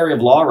a big area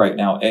of law right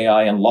now,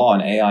 AI and law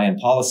and AI and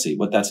policy,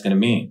 what that's going to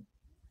mean.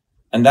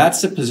 And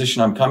that's the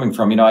position I'm coming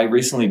from. I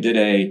recently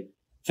did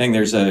thing.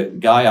 There's a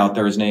guy out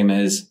there. His name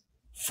is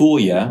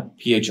Philya,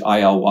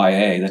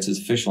 Philya. That's his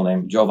official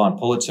name, Jovan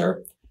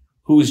Pulitzer,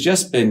 who's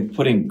just been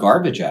putting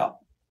garbage out.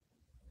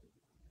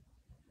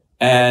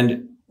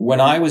 And when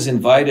I was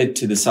invited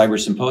to the Cyber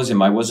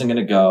Symposium, I wasn't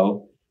going to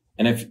go.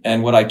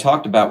 And what I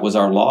talked about was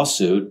our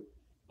lawsuit.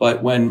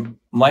 But when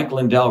Mike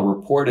Lindell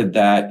reported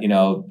that,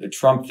 the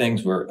Trump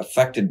things were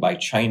affected by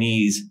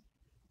Chinese,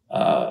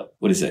 I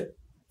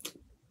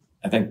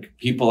think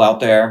people out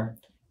there,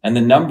 and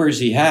the numbers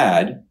he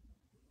had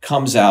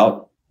comes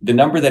out. The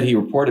number that he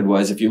reported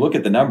was, if you look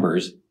at the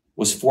numbers,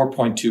 was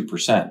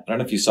 4.2%. I don't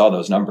know if you saw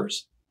those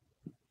numbers.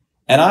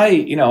 And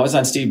I was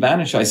on Steve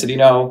Bannon's show. I said,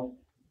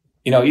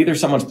 either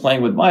someone's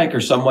playing with Mike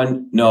or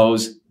someone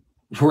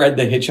read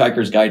the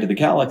Hitchhiker's Guide to the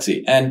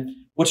Galaxy. And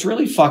what's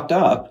really fucked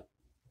up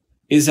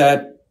is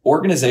that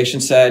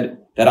organization said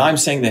that I'm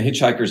saying the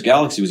Hitchhiker's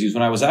Galaxy was used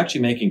when I was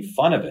actually making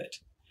fun of it.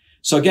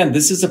 So again,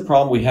 this is a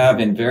problem we have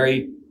in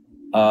very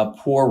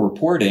poor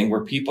reporting,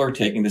 where people are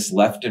taking this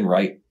left and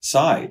right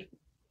side.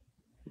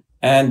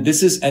 And the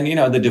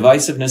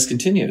divisiveness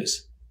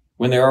continues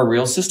when there are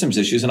real systems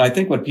issues. And I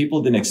think what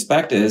people didn't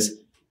expect is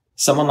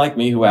someone like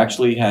me, who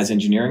actually has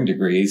engineering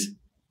degrees,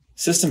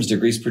 systems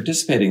degrees,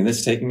 participating in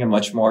this, taking a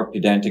much more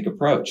pedantic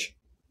approach.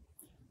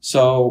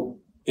 So,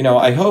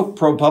 I hope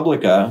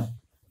ProPublica,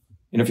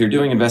 if you're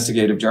doing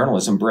investigative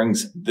journalism,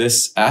 brings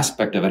this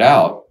aspect of it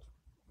out.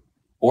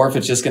 Or if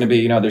it's just going to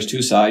be, there's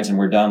two sides and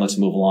we're done, let's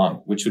move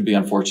along, which would be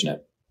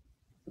unfortunate.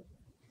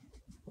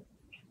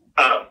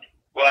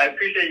 Well, I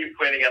appreciate you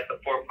pointing out the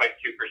 4.2%,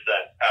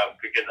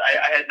 because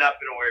I had not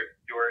been aware of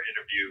your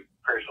interview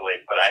personally,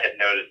 but I had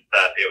noticed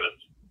that it was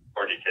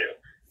 42.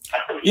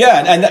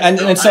 Yeah,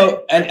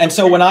 and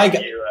so when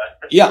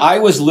I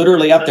was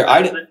literally up there.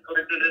 Sometimes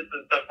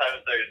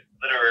there's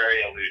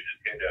literary illusions.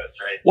 Who knows,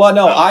 right? Well,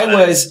 no,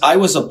 I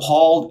was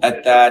appalled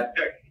at that.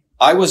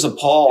 I was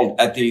appalled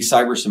at the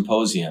Cyber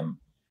Symposium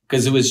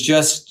because it was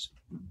just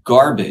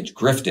garbage,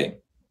 grifting.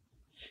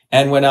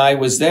 And when I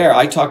was there,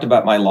 I talked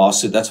about my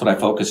lawsuit. That's what I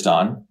focused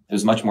on. It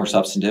was much more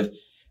substantive.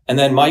 And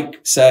then Mike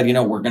said,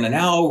 we're going to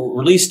now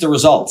release the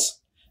results.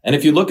 And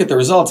if you look at the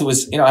results, it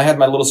was, I had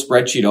my little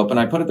spreadsheet open.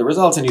 I put it the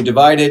results, and you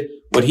divided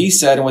what he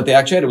said and what they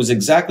actually had. It was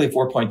exactly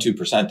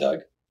 4.2%, Doug.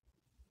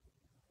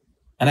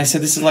 And I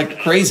said, this is like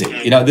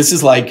crazy. This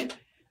is like,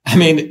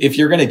 if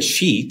you're going to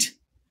cheat,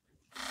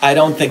 I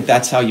don't think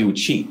that's how you would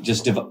cheat,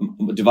 just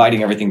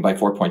dividing everything by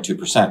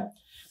 4.2%.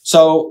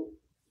 So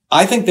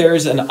I think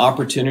there's an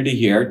opportunity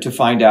here to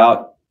find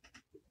out,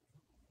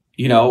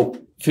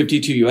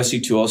 52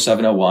 USC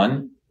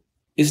 20701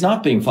 is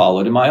not being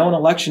followed. In my own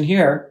election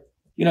here,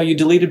 you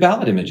deleted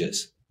ballot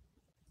images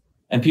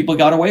and people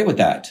got away with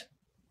that.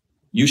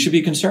 You should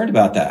be concerned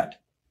about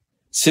that.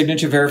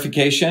 Signature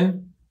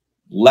verification,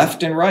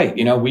 left and right.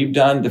 We've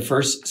done the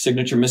first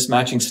signature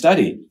mismatching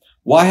study.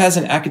 Why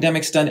hasn't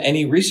academics done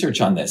any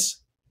research on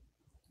this?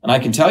 And I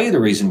can tell you the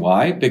reason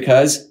why,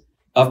 because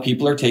of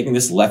people are taking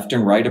this left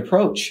and right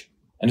approach.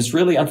 And it's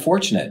really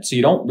unfortunate. So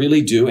you don't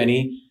really do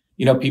any,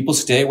 people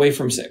stay away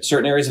from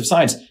certain areas of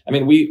science.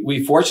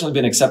 We fortunately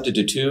been accepted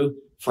to 2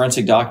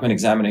 forensic document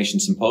examination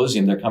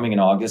symposium. They're coming in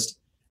August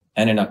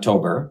and in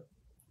October.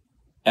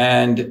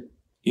 And,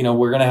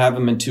 we're going to have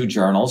them in 2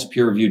 journals,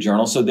 peer review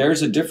journals. So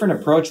there's a different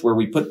approach where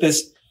we put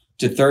this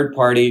to third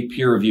party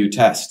peer review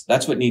tests.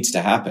 That's what needs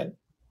to happen.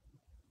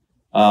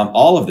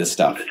 All of this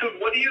stuff. So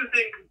what do you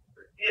think?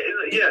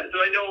 Yeah. So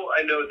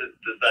I know that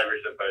the Cyber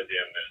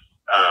Symposium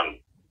is,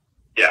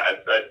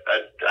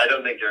 I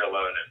don't think you're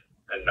alone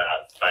in not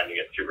finding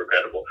it super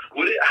credible.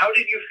 How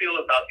did you feel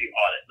about the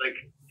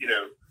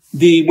audit?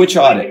 The which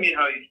audit?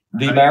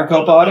 The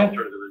Maricopa audit?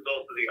 Sort of the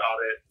results of the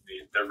audit,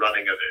 the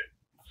running of it.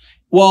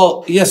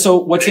 Well, yeah. So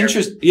what's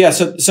interesting? Yeah.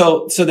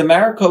 So the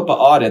Maricopa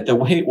audit, the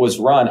way it was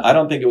run, I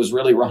don't think it was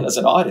really run as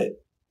an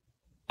audit.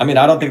 I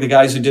don't think the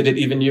guys who did it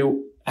even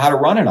knew how to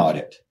run an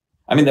audit.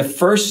 The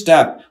first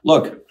step,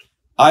 look,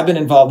 I've been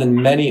involved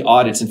in many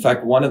audits. In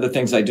fact, one of the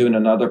things I do in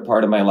another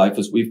part of my life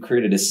is we've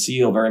created a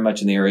seal very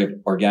much in the area of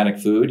organic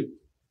food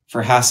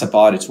for HACCP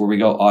audits, where we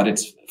go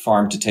audits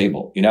farm to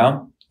table,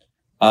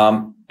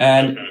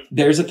 and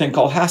there's a thing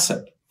called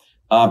HACCP.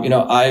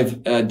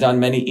 I've done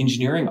many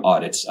engineering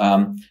audits.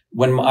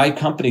 When my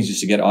companies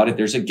used to get audit,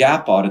 there's a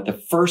gap audit. The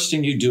first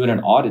thing you do in an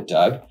audit,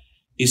 Doug,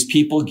 is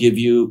people give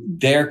you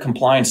their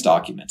compliance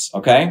documents.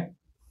 Okay.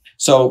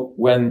 So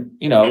when,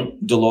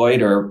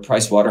 Deloitte or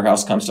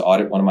Pricewaterhouse comes to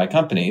audit one of my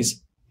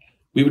companies,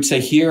 we would say,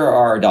 here are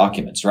our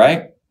documents,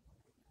 right?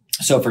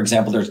 So for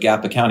example, there's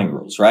GAAP accounting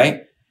rules,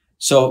 right?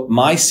 So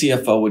my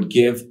CFO would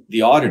give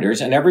the auditors,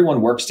 and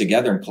everyone works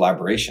together in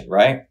collaboration,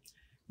 right?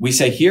 We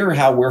say, here are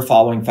how we're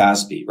following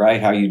FASB,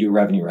 right? How you do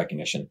revenue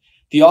recognition.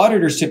 The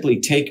auditors typically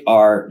take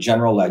our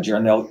general ledger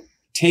and they'll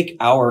take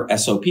our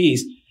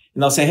SOPs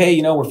and they'll say, hey,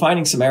 we're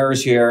finding some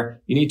errors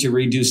here. You need to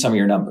redo some of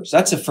your numbers.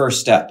 That's the first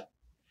step.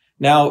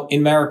 Now,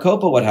 in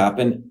Maricopa, what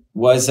happened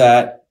was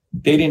that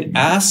they didn't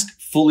ask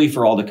fully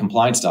for all the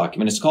compliance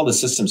documents. It's called a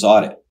systems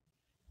audit.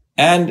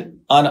 And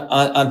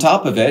on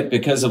top of it,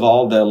 because of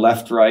all the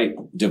left-right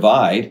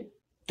divide,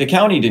 The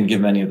county didn't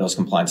give him any of those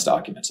compliance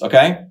documents.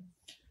 Okay.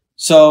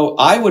 So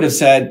I would have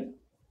said,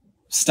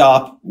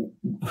 stop.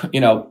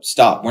 We're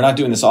not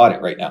doing this audit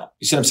right now.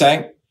 You see what I'm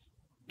saying?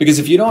 Because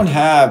if you don't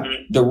have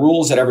the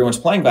rules that everyone's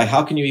playing by,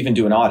 how can you even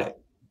do an audit?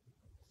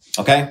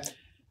 Okay.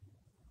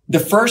 The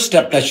first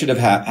step that should have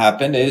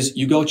happened is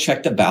you go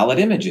check the ballot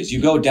images.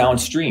 You go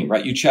downstream,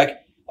 right? You check,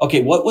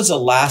 okay, what was the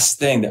last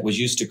thing that was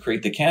used to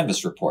create the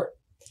Canvas report?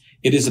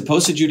 It is the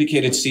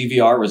post-adjudicated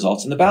CVR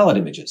results in the ballot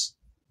images.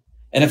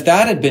 And if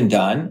that had been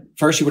done,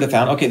 first you would have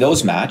found, okay,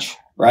 those match,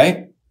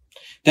 right?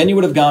 Then you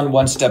would have gone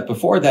one step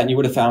before that and you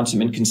would have found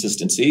some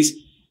inconsistencies.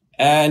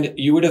 And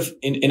you would have,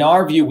 in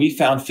our view, we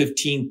found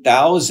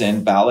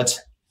 15,000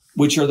 ballots,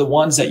 which are the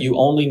ones that you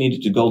only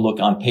needed to go look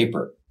on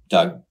paper,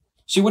 Doug.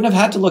 So you wouldn't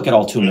have had to look at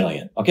all 2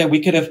 million. Okay.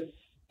 We could have,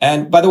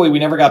 and by the way, we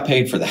never got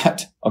paid for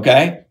that.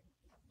 Okay.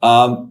 You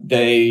never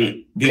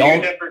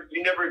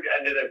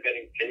ended up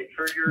getting paid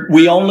for your.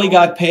 We only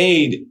got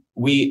paid.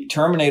 We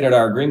terminated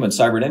our agreement with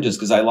Cyber Ninjas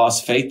because I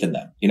lost faith in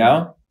them.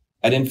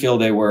 I didn't feel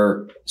they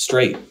were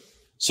straight.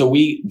 So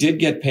we did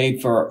get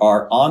paid for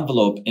our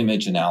envelope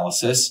image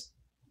analysis,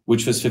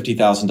 which was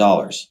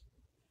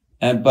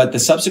 $50,000. But the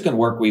subsequent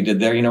work we did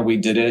there, we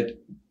did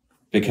it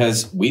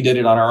because we did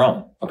it on our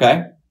own.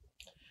 Okay.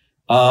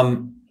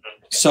 Sorry,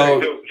 just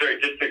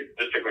a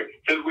quick.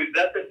 So was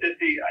that the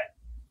 50? Is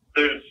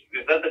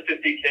that the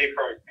 50K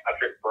from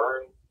Patrick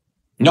Byrne?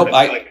 Nope.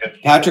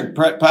 Patrick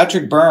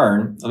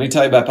Byrne. Let me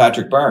tell you about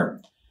Patrick Byrne.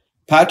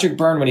 Patrick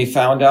Byrne, when he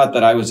found out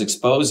that I was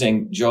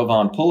exposing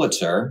Jovan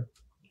Pulitzer,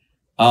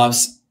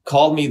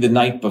 called me the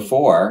night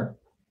before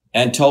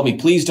and told me,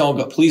 please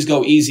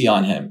go easy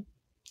on him.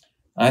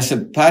 And I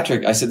said,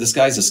 Patrick, this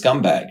guy's a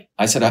scumbag.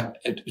 I said,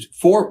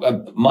 2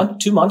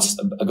 months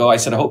ago, I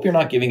said, I hope you're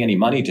not giving any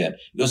money to him.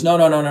 He goes,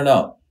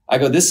 no. I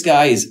go, this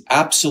guy is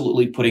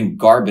absolutely putting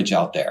garbage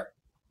out there.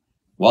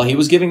 Well, he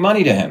was giving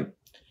money to him.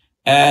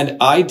 And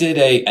I did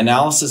a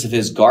analysis of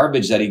his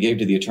garbage that he gave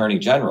to the Attorney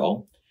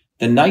General.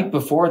 The night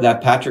before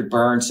that, Patrick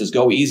Byrne says,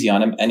 go easy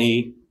on him. And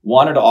he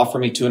wanted to offer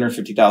me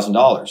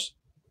 $250,000.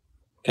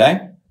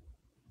 Okay.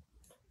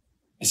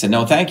 I said,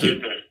 no, thank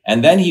you.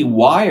 And then he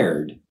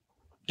wired,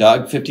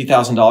 Doug,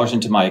 $50,000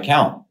 into my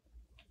account.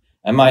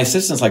 And my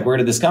assistant's like, where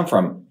did this come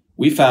from?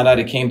 We found out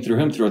it came through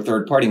him through a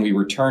third party and we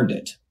returned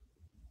it.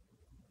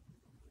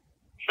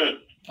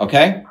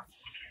 Okay.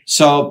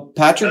 So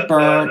Patrick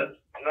Byrne.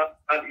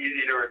 Not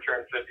easy to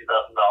return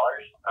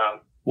 $50,000.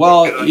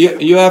 Well,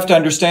 you have to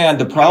understand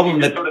the problem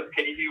that sort of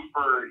paid you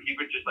for, he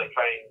would just like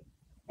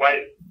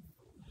why,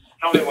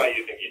 tell me why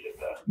you think he did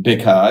that.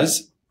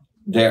 Because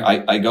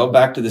I go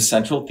back to the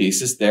central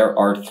thesis. There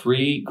are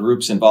 3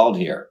 groups involved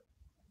here.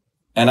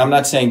 And I'm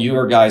not saying you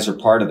or guys are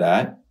part of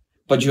that,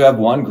 but you have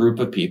one group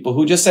of people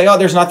who just say, oh,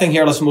 there's nothing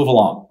here. Let's move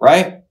along.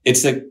 Right.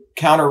 It's the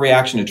counter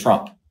reaction to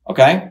Trump.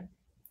 Okay.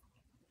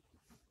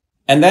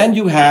 And then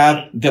you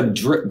have the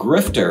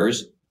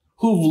grifters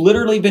who've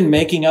literally been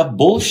making up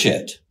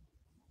bullshit.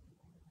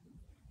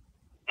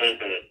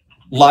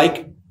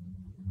 Like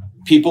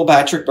people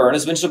Patrick Byrne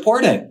has been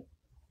supporting.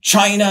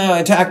 China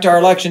attacked our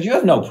elections. You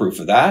have no proof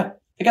of that.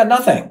 They got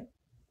nothing.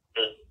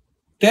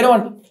 They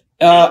don't.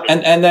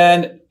 And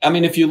then, I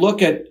mean, if you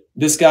look at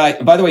this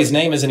guy, by the way, his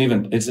name is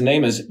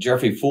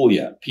Jeffrey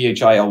Fulya,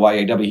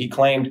 Philyaw. He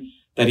claimed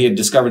that he had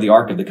discovered the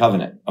Ark of the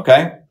Covenant.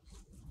 Okay.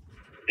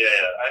 Yeah.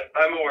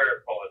 I'm aware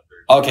of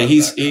Pulitzer. Okay.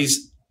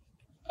 He's,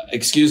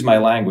 excuse my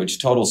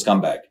language, total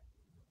scumbag.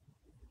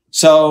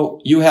 So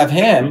you have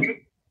him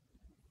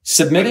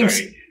submitting.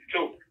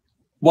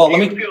 Let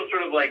me feel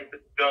sort of like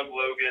Doug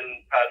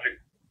Logan, Patrick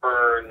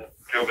Byrne,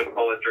 Jovan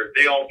Pulitzer.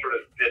 They all sort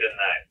of fit in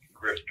that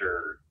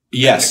grifter.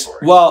 Yes.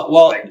 Category.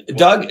 Well,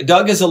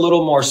 Doug is a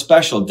little more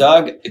special.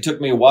 Doug, it took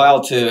me a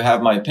while to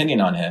have my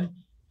opinion on him.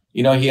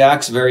 He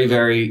acts very,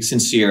 very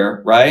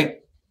sincere, right?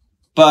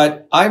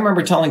 But I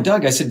remember telling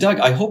Doug, I said, Doug,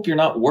 I hope you're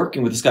not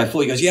working with this guy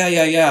fully. He goes,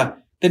 yeah.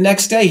 The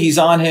next day he's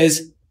on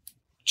his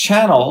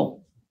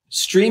channel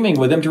streaming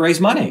with him to raise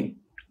money.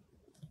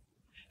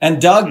 And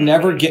Doug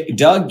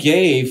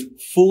gave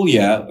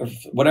Fulya or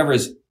whatever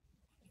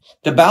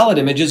the ballot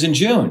images in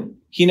June.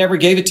 He never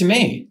gave it to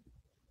me.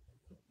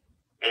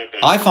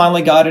 I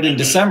finally got it in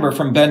December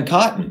from Ben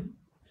Cotton.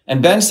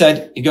 And Ben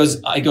said, he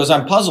goes,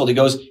 I'm puzzled. He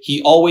goes,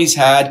 he always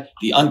had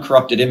the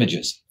uncorrupted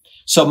images.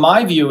 So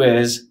my view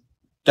is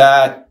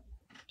that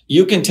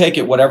you can take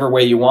it whatever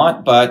way you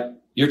want,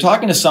 but you're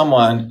talking to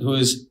someone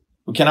who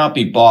cannot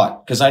be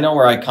bought, because I know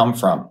where I come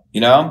from,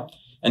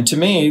 and to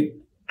me,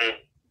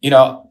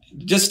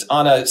 just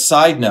on a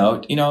side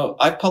note,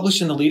 I've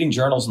published in the leading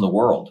journals in the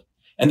world.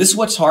 And this is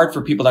what's hard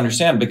for people to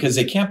understand, because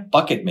they can't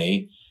bucket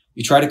me.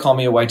 You try to call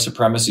me a white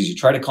supremacist. You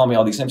try to call me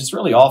all these names. It's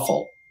really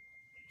awful,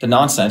 the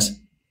nonsense.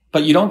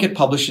 But you don't get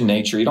published in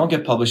Nature. You don't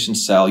get published in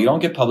Cell. You don't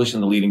get published in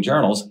the leading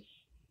journals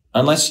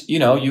unless, you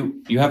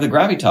have the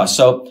gravitas.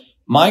 So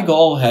my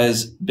goal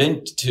has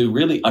been to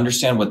really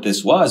understand what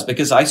this was,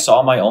 because I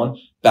saw my own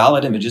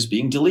ballot images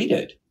being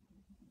deleted.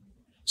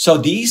 So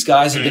these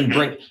guys have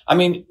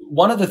been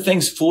one of the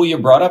things Fulya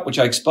brought up, which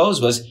I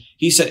exposed, was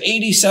he said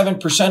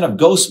 87% of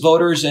ghost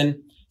voters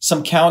in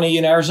some county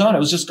in Arizona.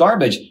 It was just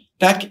garbage.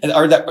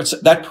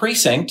 That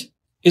precinct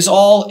is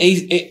all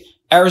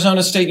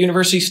Arizona State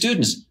University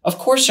students. Of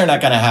course, they're not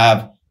going to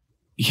have,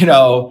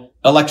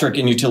 electric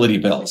and utility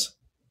bills.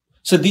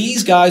 So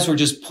these guys were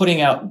just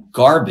putting out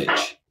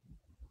garbage.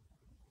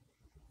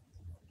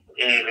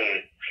 Mm-hmm.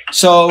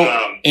 So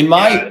in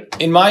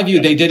my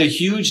view, they did a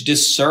huge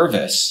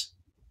disservice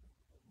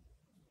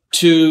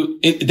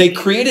they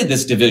created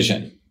this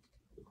division.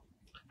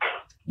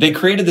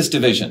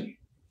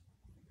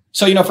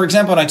 So, for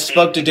example, when I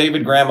spoke to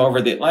David Graham over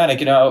at The Atlantic,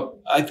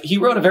 he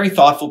wrote a very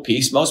thoughtful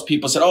piece. Most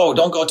people said, oh,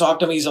 don't go talk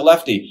to him. He's a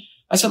lefty.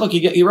 I said, look,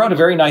 he wrote a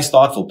very nice,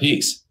 thoughtful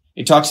piece.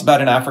 He talks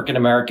about an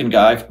African-American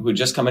guy who had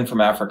just come in from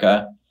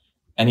Africa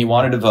and he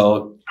wanted to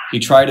vote. He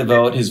tried to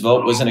vote. His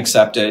vote wasn't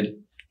accepted.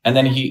 And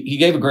then he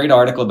gave a great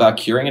article about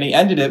curing, and he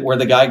ended it where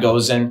the guy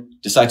goes and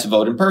decides to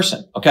vote in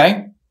person.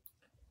 Okay.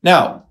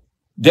 Now,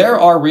 there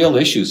are real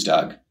issues,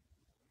 Doug.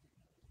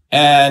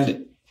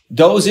 And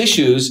those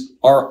issues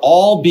are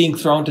all being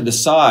thrown to the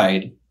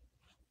side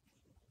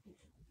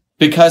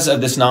because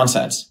of this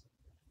nonsense.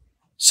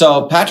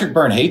 So Patrick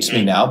Byrne hates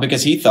me now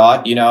because he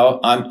thought,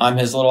 I'm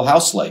his little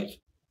house slave.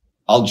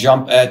 I'll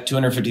jump at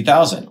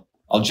 250,000.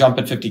 I'll jump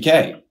at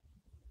 50K.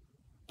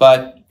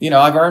 But,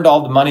 I've earned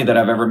all the money that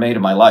I've ever made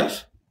in my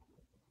life.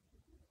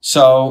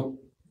 So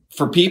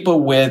for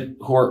people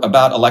who are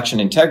about election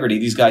integrity,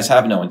 these guys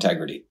have no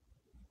integrity.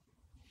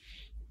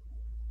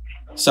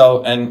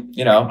 So, and,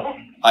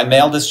 I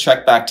mailed this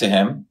check back to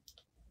him.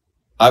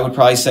 I would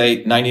probably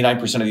say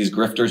 99% of these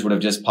grifters would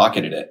have just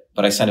pocketed it,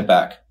 but I sent it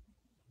back.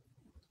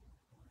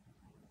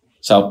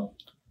 So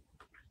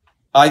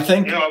I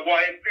think. I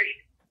appreciate.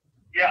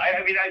 Yeah,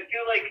 I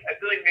feel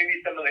like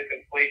maybe some of the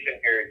conflation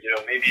here,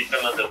 maybe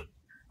some of the,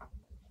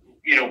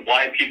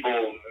 why people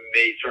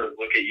may sort of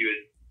look at you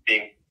as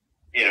being,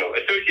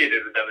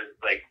 associated with them is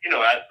like,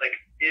 as like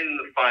in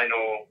the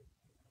final,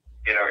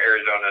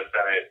 Arizona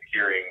Senate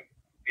hearing,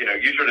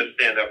 you sort of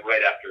stand up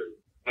right after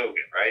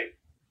Logan, right?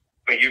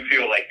 But you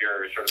feel like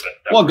you're sort of a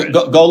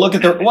separate...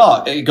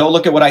 go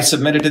look at what I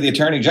submitted to the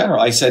Attorney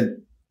General. I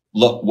said,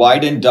 look, why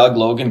didn't Doug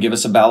Logan give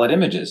us a ballot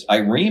images? I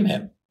ream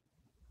him.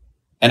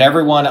 And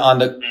everyone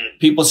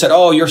people said,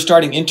 oh, you're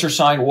starting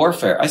intersign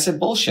warfare. I said,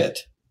 bullshit.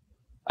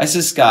 I said,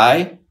 this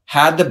guy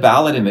had the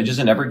ballot images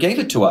and never gave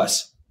it to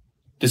us.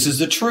 This is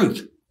the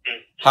truth.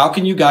 How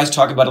can you guys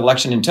talk about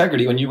election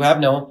integrity when you have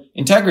no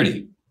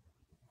integrity?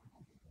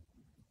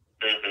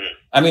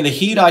 I mean, the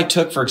heat I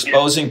took for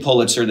exposing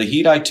Pulitzer, the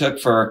heat I took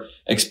for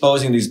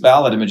exposing these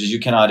ballot images, you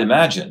cannot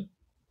imagine.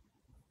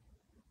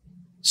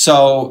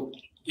 So,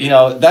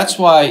 that's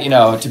why,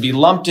 to be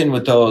lumped in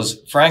with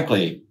those,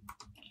 frankly,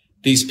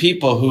 these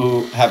people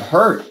who have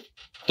hurt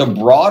the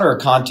broader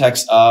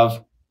context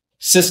of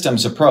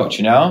systems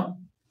approach,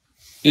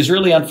 is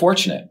really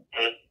unfortunate.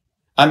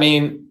 I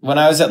mean, when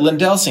I was at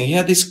Lindell Singh, he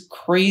had this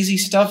crazy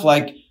stuff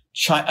like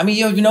China. I mean,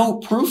 you have no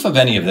proof of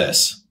any of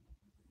this.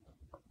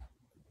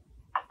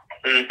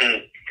 Mm-hmm.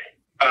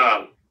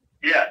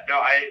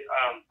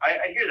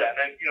 I hear that,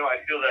 and I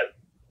feel that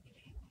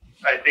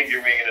I think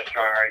you're making a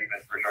strong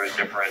argument for sort of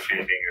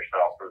differentiating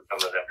yourself from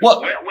some of them.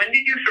 Well, when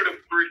did you sort of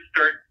first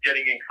start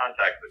getting in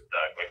contact with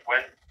Doug? Like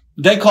when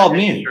they called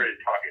me. You started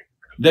talking.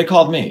 They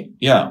called me.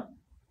 Yeah.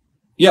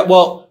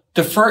 Well,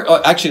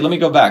 actually, let me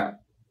go back.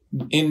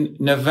 In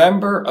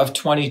November of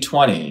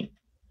 2020,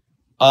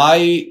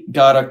 I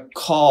got a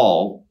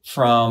call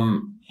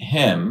from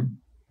him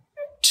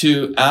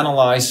to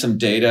analyze some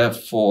data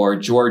for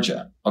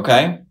Georgia.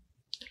 Okay.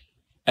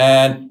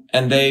 And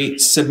they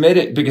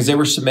submitted, because they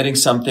were submitting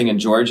something in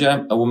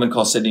Georgia, a woman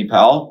called Sidney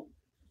Powell.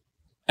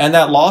 And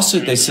that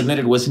lawsuit they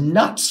submitted was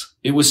nuts.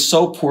 It was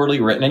so poorly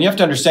written. And you have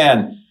to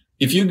understand,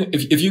 if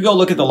you go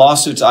look at the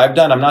lawsuits I've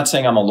done, I'm not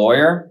saying I'm a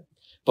lawyer,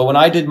 but when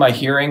I did my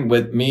hearing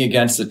with me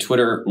against the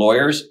Twitter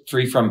lawyers,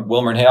 3 from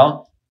Wilmer and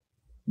Hale,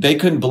 they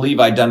couldn't believe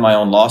I'd done my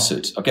own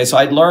lawsuits. Okay. So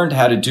I'd learned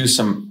how to do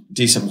some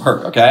decent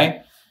work.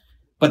 Okay.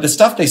 But the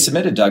stuff they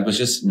submitted, Doug, was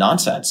just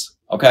nonsense.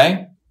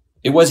 Okay.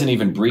 It wasn't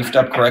even briefed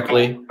up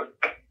correctly.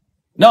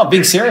 No,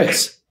 being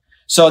serious.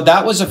 So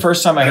that was the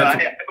first time I heard. I'm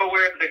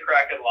aware of the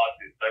Kraken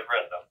lawsuits. I've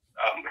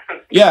read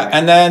them. Yeah.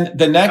 And then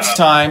the next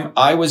time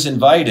I was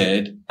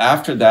invited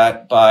after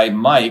that by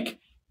Mike,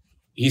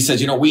 he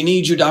says, we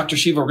need you, Dr.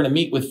 Shiva. We're going to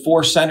meet with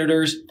 4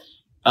 senators.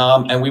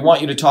 And we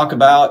want you to talk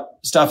about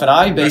stuff. And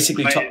I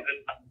basically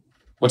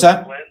what's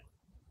that?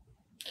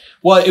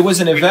 Well, it was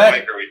an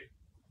event.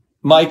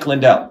 Mike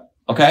Lindell.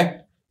 Okay.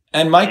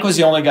 And Mike was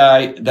the only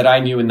guy that I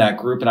knew in that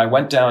group. And I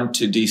went down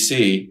to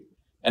DC,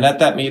 and at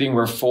that meeting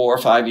were 4 or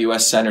 5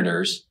 U.S.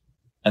 senators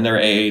and their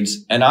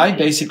aides. And I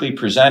basically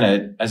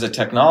presented as a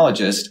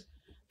technologist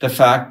the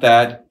fact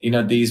that,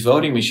 these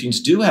voting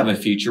machines do have a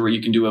feature where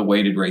you can do a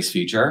weighted race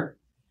feature.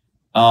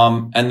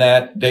 And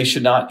that they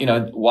should not,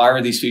 why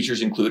are these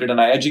features included? And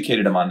I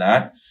educated him on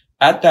that.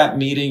 At that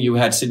meeting, you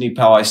had Sidney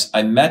Powell.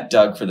 I met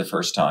Doug for the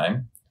first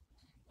time,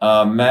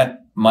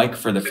 met Mike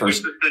for the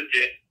first. Was this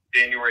the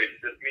January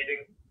 5th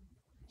meeting?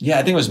 Yeah,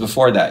 I think it was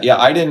before that.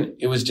 Yeah,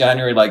 it was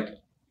January,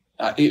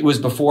 it was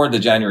before the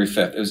January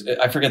 5th.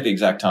 I forget the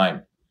exact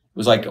time.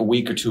 was like a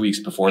week or 2 weeks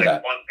before like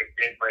that. On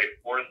January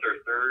 4th or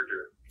 3rd,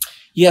 or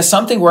Yeah,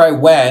 something where I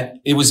went,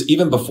 it was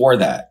even before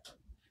that.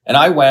 And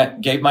I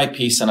went, gave my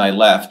piece, and I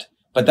left.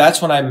 But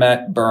that's when I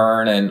met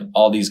Byrne and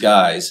all these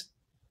guys.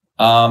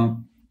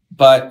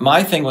 But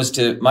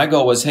my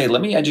goal was, hey,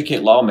 let me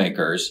educate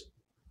lawmakers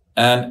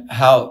and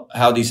how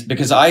these,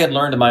 because I had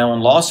learned in my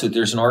own lawsuit,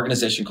 there's an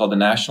organization called the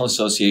National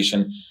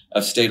Association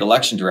of State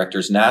Election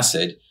Directors,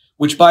 NASID,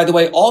 which, by the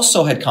way,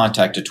 also had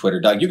contacted Twitter.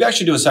 Doug, you guys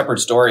should do a separate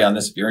story on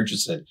this if you're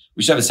interested.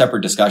 We should have a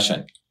separate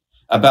discussion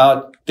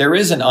about there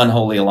is an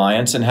unholy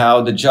alliance and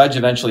how the judge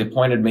eventually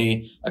appointed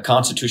me a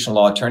constitutional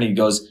law attorney. He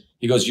goes,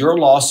 your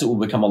lawsuit will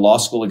become a law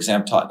school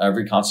exam taught in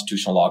every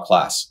constitutional law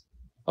class.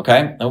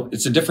 Okay. No,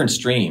 it's a different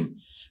stream.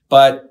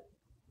 But,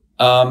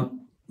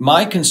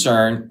 my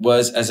concern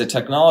was, as a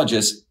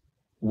technologist,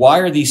 why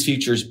are these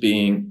features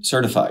being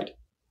certified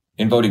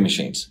in voting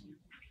machines?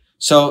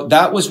 So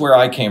that was where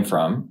I came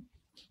from.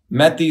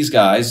 Met these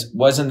guys,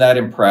 wasn't that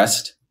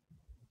impressed.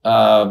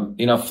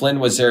 Flynn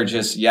was there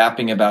just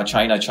yapping about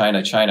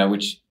China,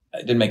 which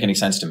didn't make any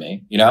sense to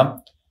me,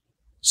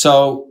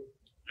 So,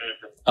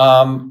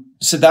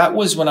 so that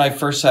was when I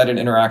first had an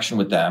interaction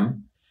with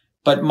them.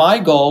 But my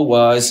goal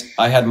was,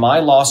 I had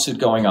my lawsuit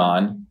going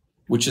on,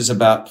 which is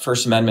about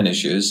First Amendment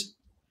issues.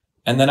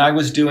 And then I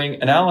was doing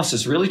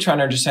analysis, really trying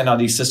to understand how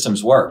these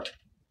systems worked.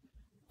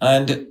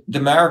 And the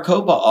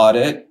Maricopa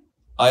audit,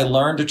 I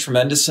learned a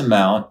tremendous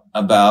amount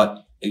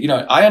about,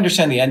 I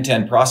understand the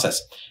end-to-end process.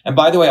 And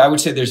by the way, I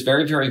would say there's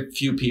very, very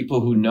few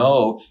people who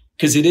know,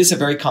 because it is a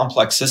very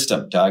complex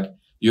system, Doug.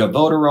 You have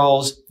voter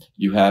rolls,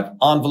 you have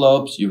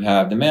envelopes, you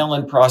have the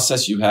mail-in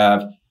process, you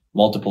have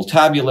multiple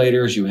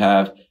tabulators,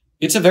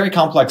 it's a very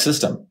complex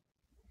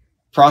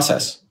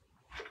process.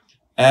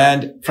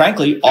 And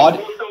frankly,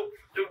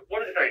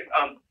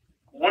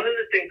 one of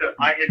the things that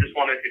I had just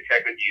wanted to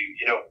check with you,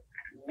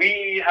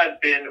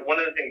 one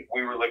of the things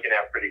we were looking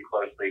at pretty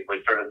closely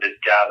was sort of this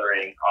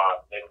gathering on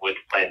Linwood's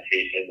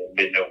plantation in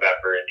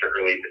mid-November into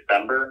early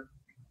December.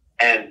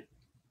 And,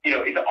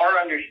 it's our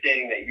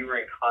understanding that you were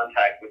in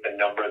contact with a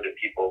number of the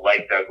people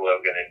like Doug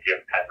Logan and Jim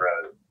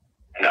Penrose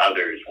and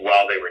others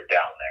while they were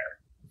down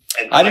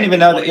there. And I didn't even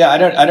know that. Yeah, I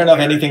don't know of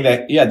anything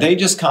that. Yeah, they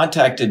just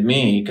contacted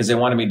me because they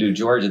wanted me to do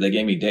Georgia. They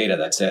gave me data.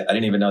 That's it. I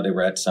didn't even know they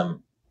were at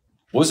some.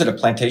 What was it? A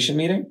plantation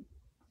meeting?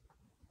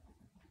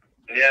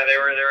 Yeah, they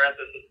were at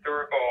this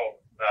historical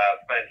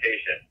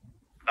plantation.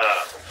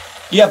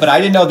 Yeah, but I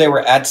didn't know they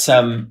were at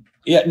some.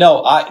 Yeah,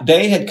 no,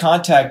 they had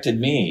contacted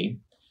me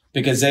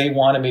because they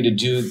wanted me to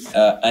do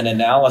an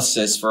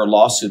analysis for a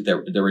lawsuit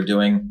that they were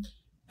doing,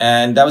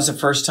 and that was the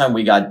first time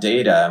we got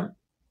data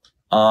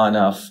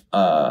on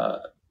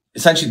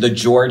essentially the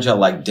Georgia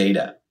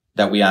data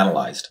that we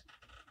analyzed.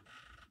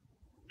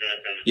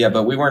 Mm-hmm. Yeah,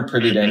 but we weren't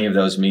privy to any of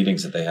those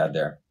meetings that they had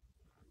there.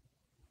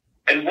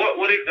 And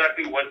what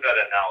exactly was that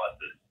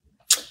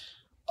analysis?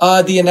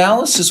 The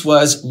analysis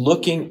was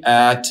looking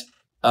at,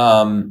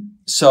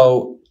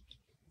 so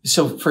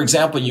for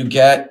example, you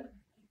get,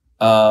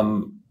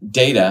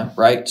 data,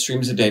 right?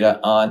 Streams of data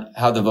on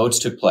how the votes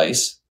took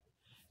place.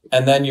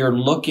 And then you're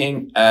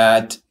looking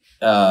at,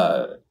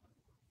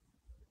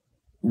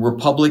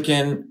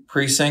 Republican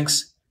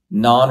precincts,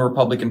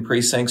 non-Republican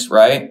precincts,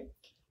 right?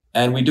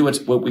 And we do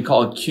what we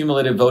call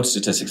cumulative vote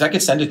statistics. I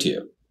could send it to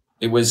you.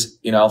 It was,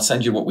 I'll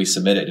send you what we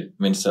submitted.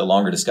 I mean, it's a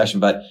longer discussion,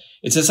 but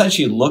it's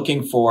essentially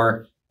looking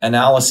for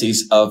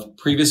analyses of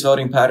previous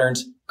voting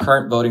patterns,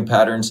 current voting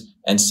patterns,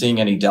 and seeing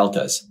any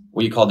deltas,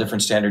 what you call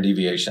different standard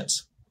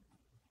deviations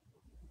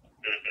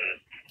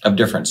of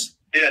difference.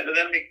 Yeah, so I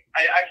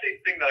actually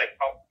think that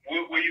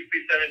will you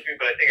please send it to me?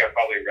 But I think I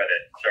probably read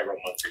it several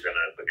months ago.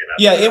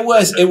 Yeah, it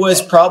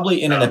was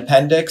probably in an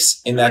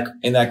appendix in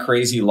that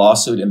crazy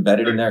lawsuit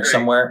embedded in there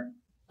somewhere.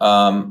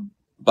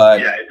 But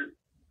yeah,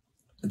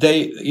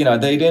 they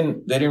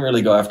didn't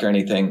really go after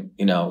anything,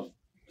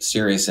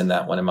 serious in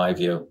that one, in my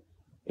view.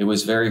 It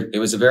was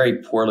a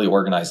very poorly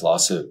organized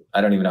lawsuit.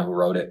 I don't even know who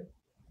wrote it.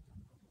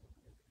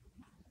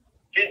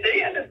 Did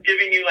they end up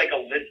giving you a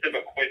list of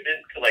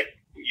equipment to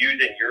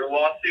use in your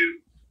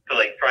lawsuit to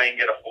try and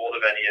get a hold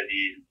of any of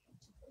these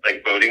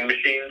voting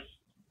machines?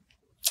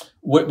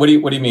 What do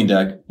you mean,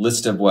 Doug?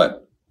 List of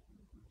what?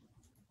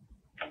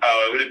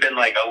 Oh, it would have been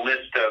a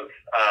list of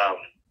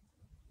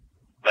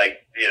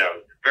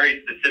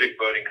very specific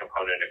voting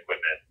component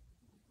equipment.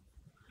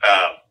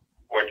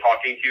 Or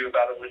talking to you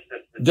about a list of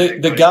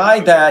the guy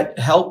that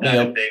helped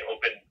me.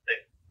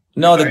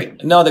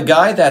 The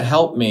guy that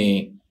helped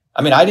me.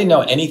 I mean, I didn't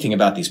know anything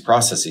about these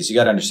processes. You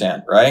got to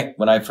understand, right?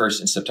 When I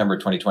first in September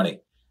 2020,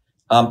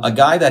 a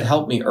guy that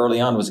helped me early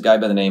on was a guy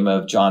by the name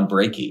of John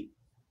Brakey.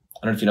 I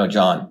don't know if you know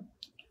John.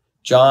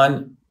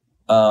 John,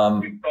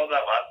 Brakey.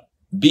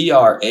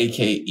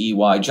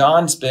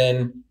 John's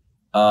been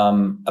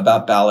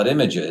about ballot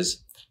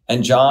images,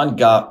 and John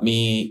got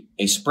me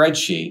a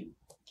spreadsheet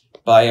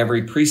by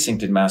every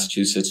precinct in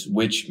Massachusetts,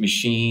 which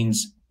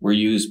machines were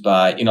used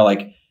by,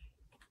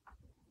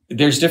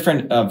 there's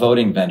different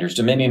voting vendors.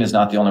 Dominion is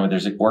not the only one.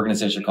 There's an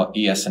organization called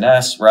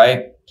ES&S,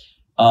 right?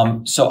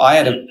 So I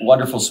had a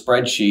wonderful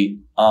spreadsheet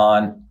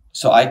on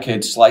so I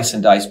could slice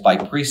and dice by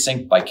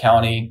precinct, by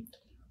county,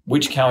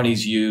 which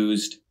counties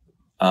used,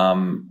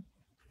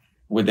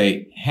 were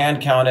they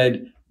hand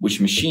counted, which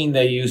machine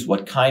they used,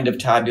 what kind of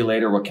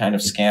tabulator, what kind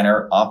of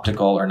scanner,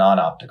 optical or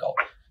non-optical.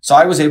 So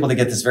I was able to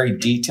get this very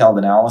detailed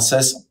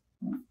analysis,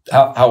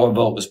 how a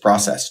vote was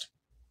processed.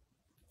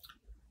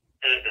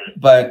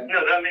 But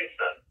no, that makes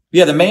sense.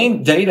 Yeah, the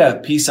main data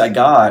piece I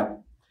got,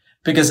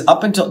 because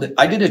up until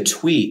I did a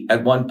tweet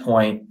at one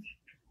point,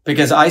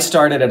 because I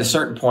started at a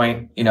certain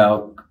point,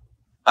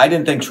 I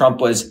didn't think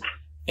Trump was,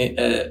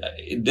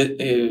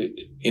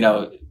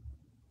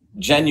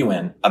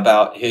 genuine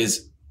about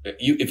his.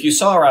 If you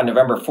saw around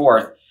November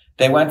 4th,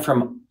 they went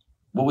from,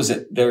 what was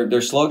it?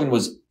 Their slogan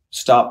was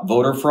 "Stop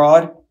Voter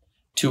Fraud"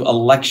 to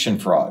 "Election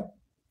Fraud,"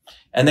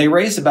 and they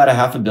raised about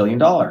 $500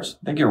 million. I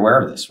think you're aware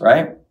of this,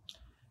 right?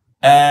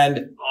 And A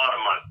lot of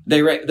money.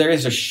 they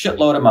raised a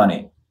shitload of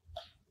money,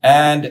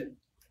 and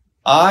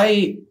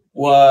I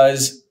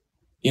was,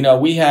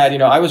 we had,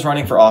 I was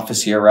running for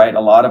office here, right?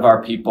 A lot of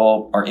our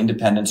people are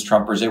independents,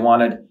 Trumpers. They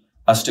wanted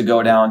us to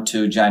go down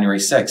to January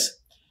 6th.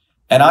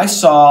 And I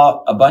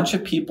saw a bunch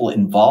of people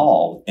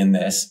involved in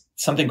this,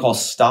 something called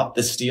Stop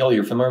the Steal.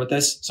 You're familiar with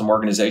this? Some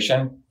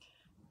organization.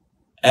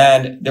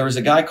 And there was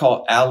a guy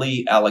called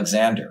Ali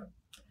Alexander.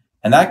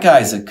 And that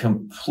guy's a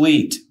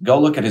complete, go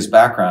look at his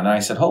background. And I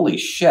said, holy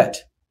shit.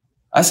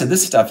 I said,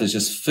 this stuff is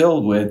just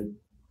filled with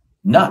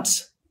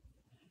nuts.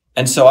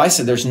 And so I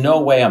said, there's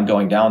no way I'm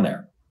going down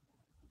there.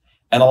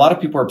 And a lot of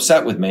people were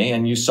upset with me.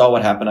 And you saw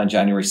what happened on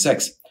January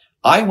 6th.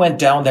 I went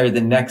down there the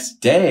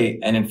next day,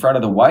 and in front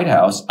of the White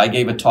House, I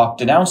gave a talk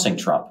denouncing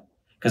Trump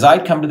because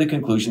I'd come to the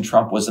conclusion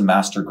Trump was a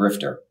master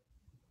grifter.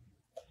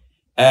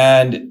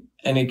 And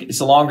it's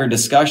a longer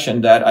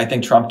discussion that I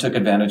think Trump took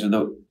advantage of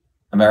the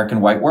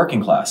American white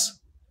working class.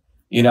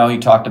 He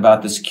talked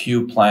about this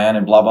Q plan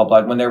and blah, blah,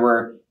 blah. When there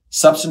were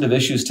substantive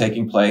issues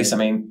taking place,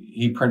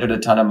 he printed a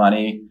ton of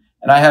money.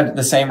 And I had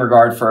the same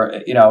regard for,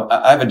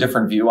 I have a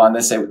different view on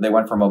this. They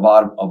went from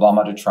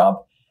Obama to Trump.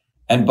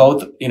 And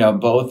both,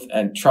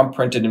 and Trump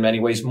printed in many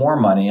ways more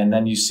money. And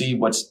then you see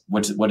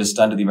what is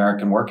done to the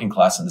American working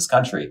class in this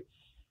country.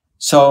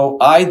 So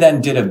I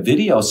then did a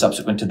video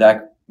subsequent to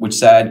that, which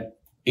said,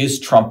 is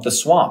Trump the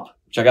swamp?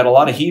 Which I got a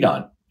lot of heat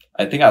on.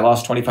 I think I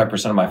lost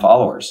 25% of my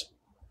followers.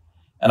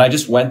 And I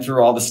just went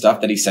through all the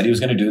stuff that he said he was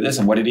going to do this.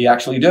 And what did he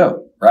actually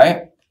do?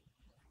 Right.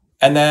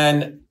 And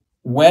then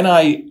when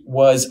I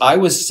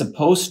was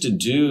supposed to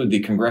do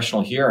the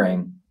congressional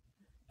hearing.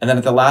 And then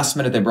at the last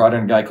minute, they brought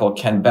in a guy called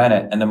Ken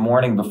Bennett. And the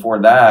morning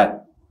before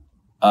that,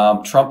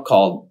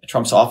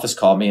 Trump's office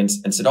called me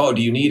and said, oh,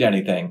 do you need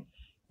anything?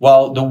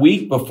 Well, the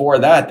week before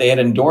that, they had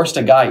endorsed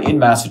a guy in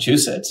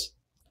Massachusetts,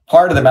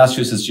 part of the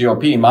Massachusetts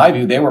GOP. In my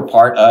view, they were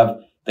part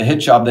of the hit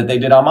job that they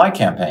did on my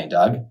campaign,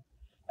 Doug.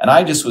 And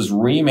I just was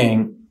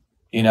reaming,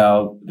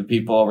 the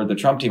people over the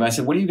Trump team. I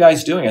said, what are you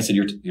guys doing? I said,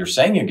 you're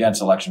saying you're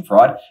against election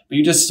fraud, but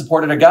you just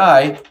supported a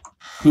guy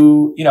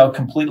who,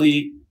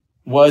 completely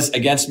was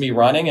against me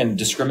running and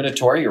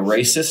discriminatory or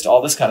racist,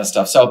 all this kind of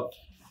stuff. So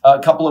a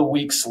couple of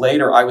weeks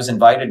later, I was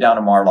invited down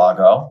to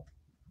Mar-a-Lago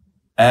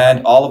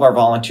and all of our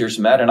volunteers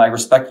met and I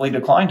respectfully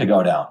declined to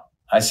go down.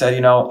 I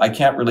said, I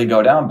can't really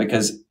go down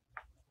because,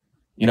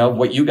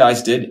 what you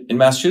guys did in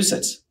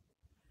Massachusetts.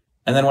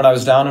 And then when I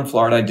was down in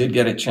Florida, I did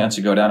get a chance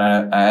to go down.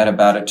 I had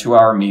about a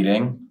 2-hour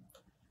meeting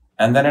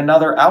and then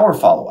another hour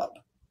follow-up.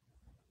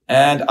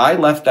 And I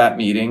left that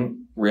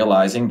meeting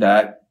realizing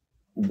that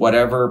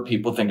whatever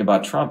people think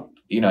about Trump,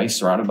 he's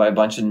surrounded by a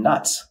bunch of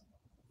nuts.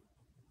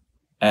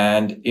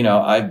 And,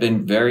 I've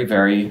been very,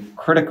 very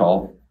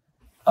critical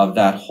of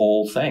that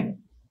whole thing.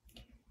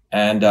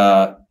 And,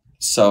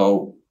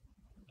 so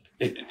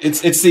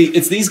it's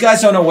these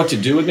guys don't know what to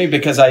do with me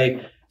because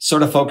I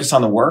sort of focus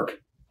on the work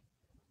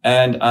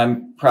and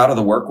I'm proud of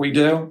the work we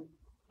do.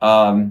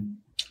 And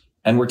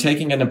we're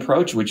taking an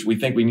approach, which we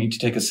think we need to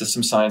take a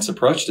system science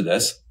approach to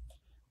this.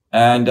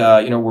 And,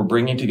 we're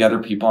bringing together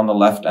people on the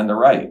left and the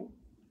right.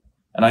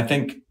 And I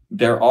think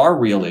there are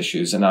real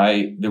issues. And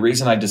the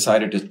reason I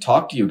decided to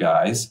talk to you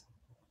guys,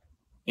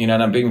 and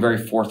I'm being very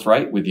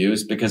forthright with you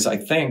is because I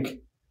think,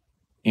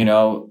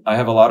 I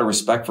have a lot of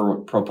respect for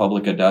what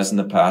ProPublica does in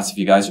the past.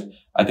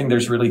 I think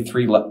there's really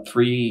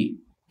three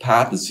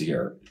paths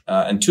here.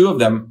 And two of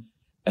them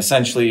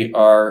essentially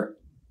are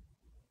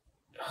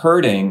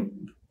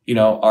hurting,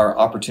 our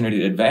opportunity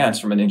to advance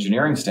from an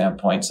engineering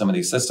standpoint, some of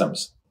these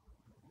systems.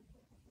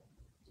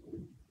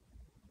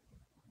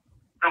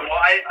 Well,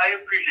 I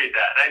appreciate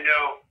that. And I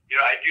know,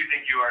 I do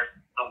think you are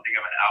something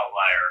of an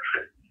outlier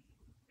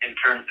in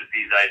terms of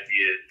these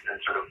ideas and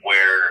sort of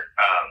where,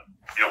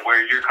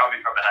 where you're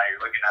coming from and how you're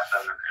looking at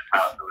them and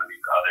how some of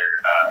these other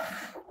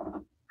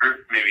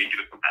groups maybe do.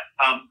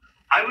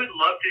 I would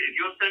love to, if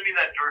you'll send me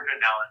that Georgia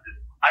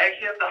analysis, I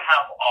actually have to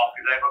hop off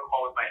because I have a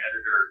call with my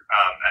editor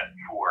at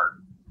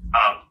 4.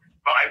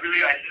 But I do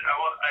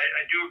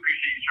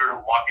appreciate you sort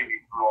of walking me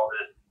through all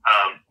this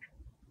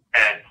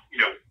and,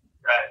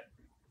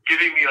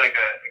 giving me like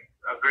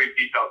a very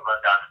detailed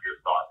rundown of your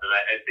thoughts. And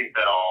I think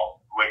that all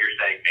what you're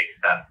saying makes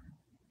sense.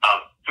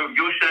 So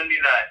you'll send me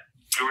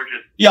George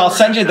is. Yeah, I'll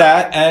send you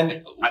that, and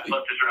I'd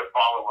love to sort of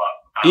follow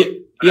up.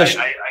 Yes.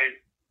 I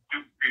do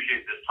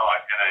appreciate this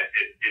talk,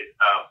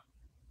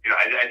 and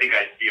I think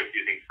I see a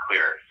few things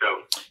clear. So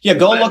yeah,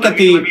 go look at let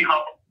me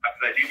help,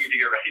 because I do need to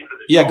get ready for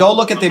this. Yeah, call. go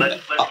look at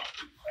But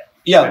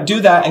the.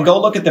 Do that, and go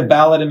look at the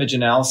ballot image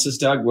analysis,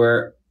 Doug,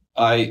 where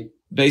I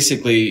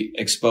basically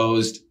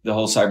exposed the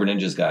whole Cyber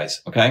Ninjas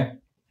guys. Okay,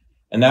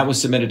 and that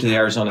was submitted to the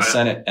Arizona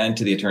Senate and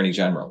to the Attorney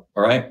General.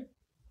 All right.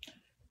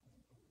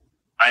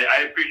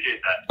 I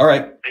appreciate that. All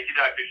right. Thank you,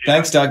 Dr. Sheehan.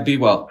 Thanks, Doug. Be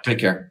well. Take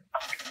care.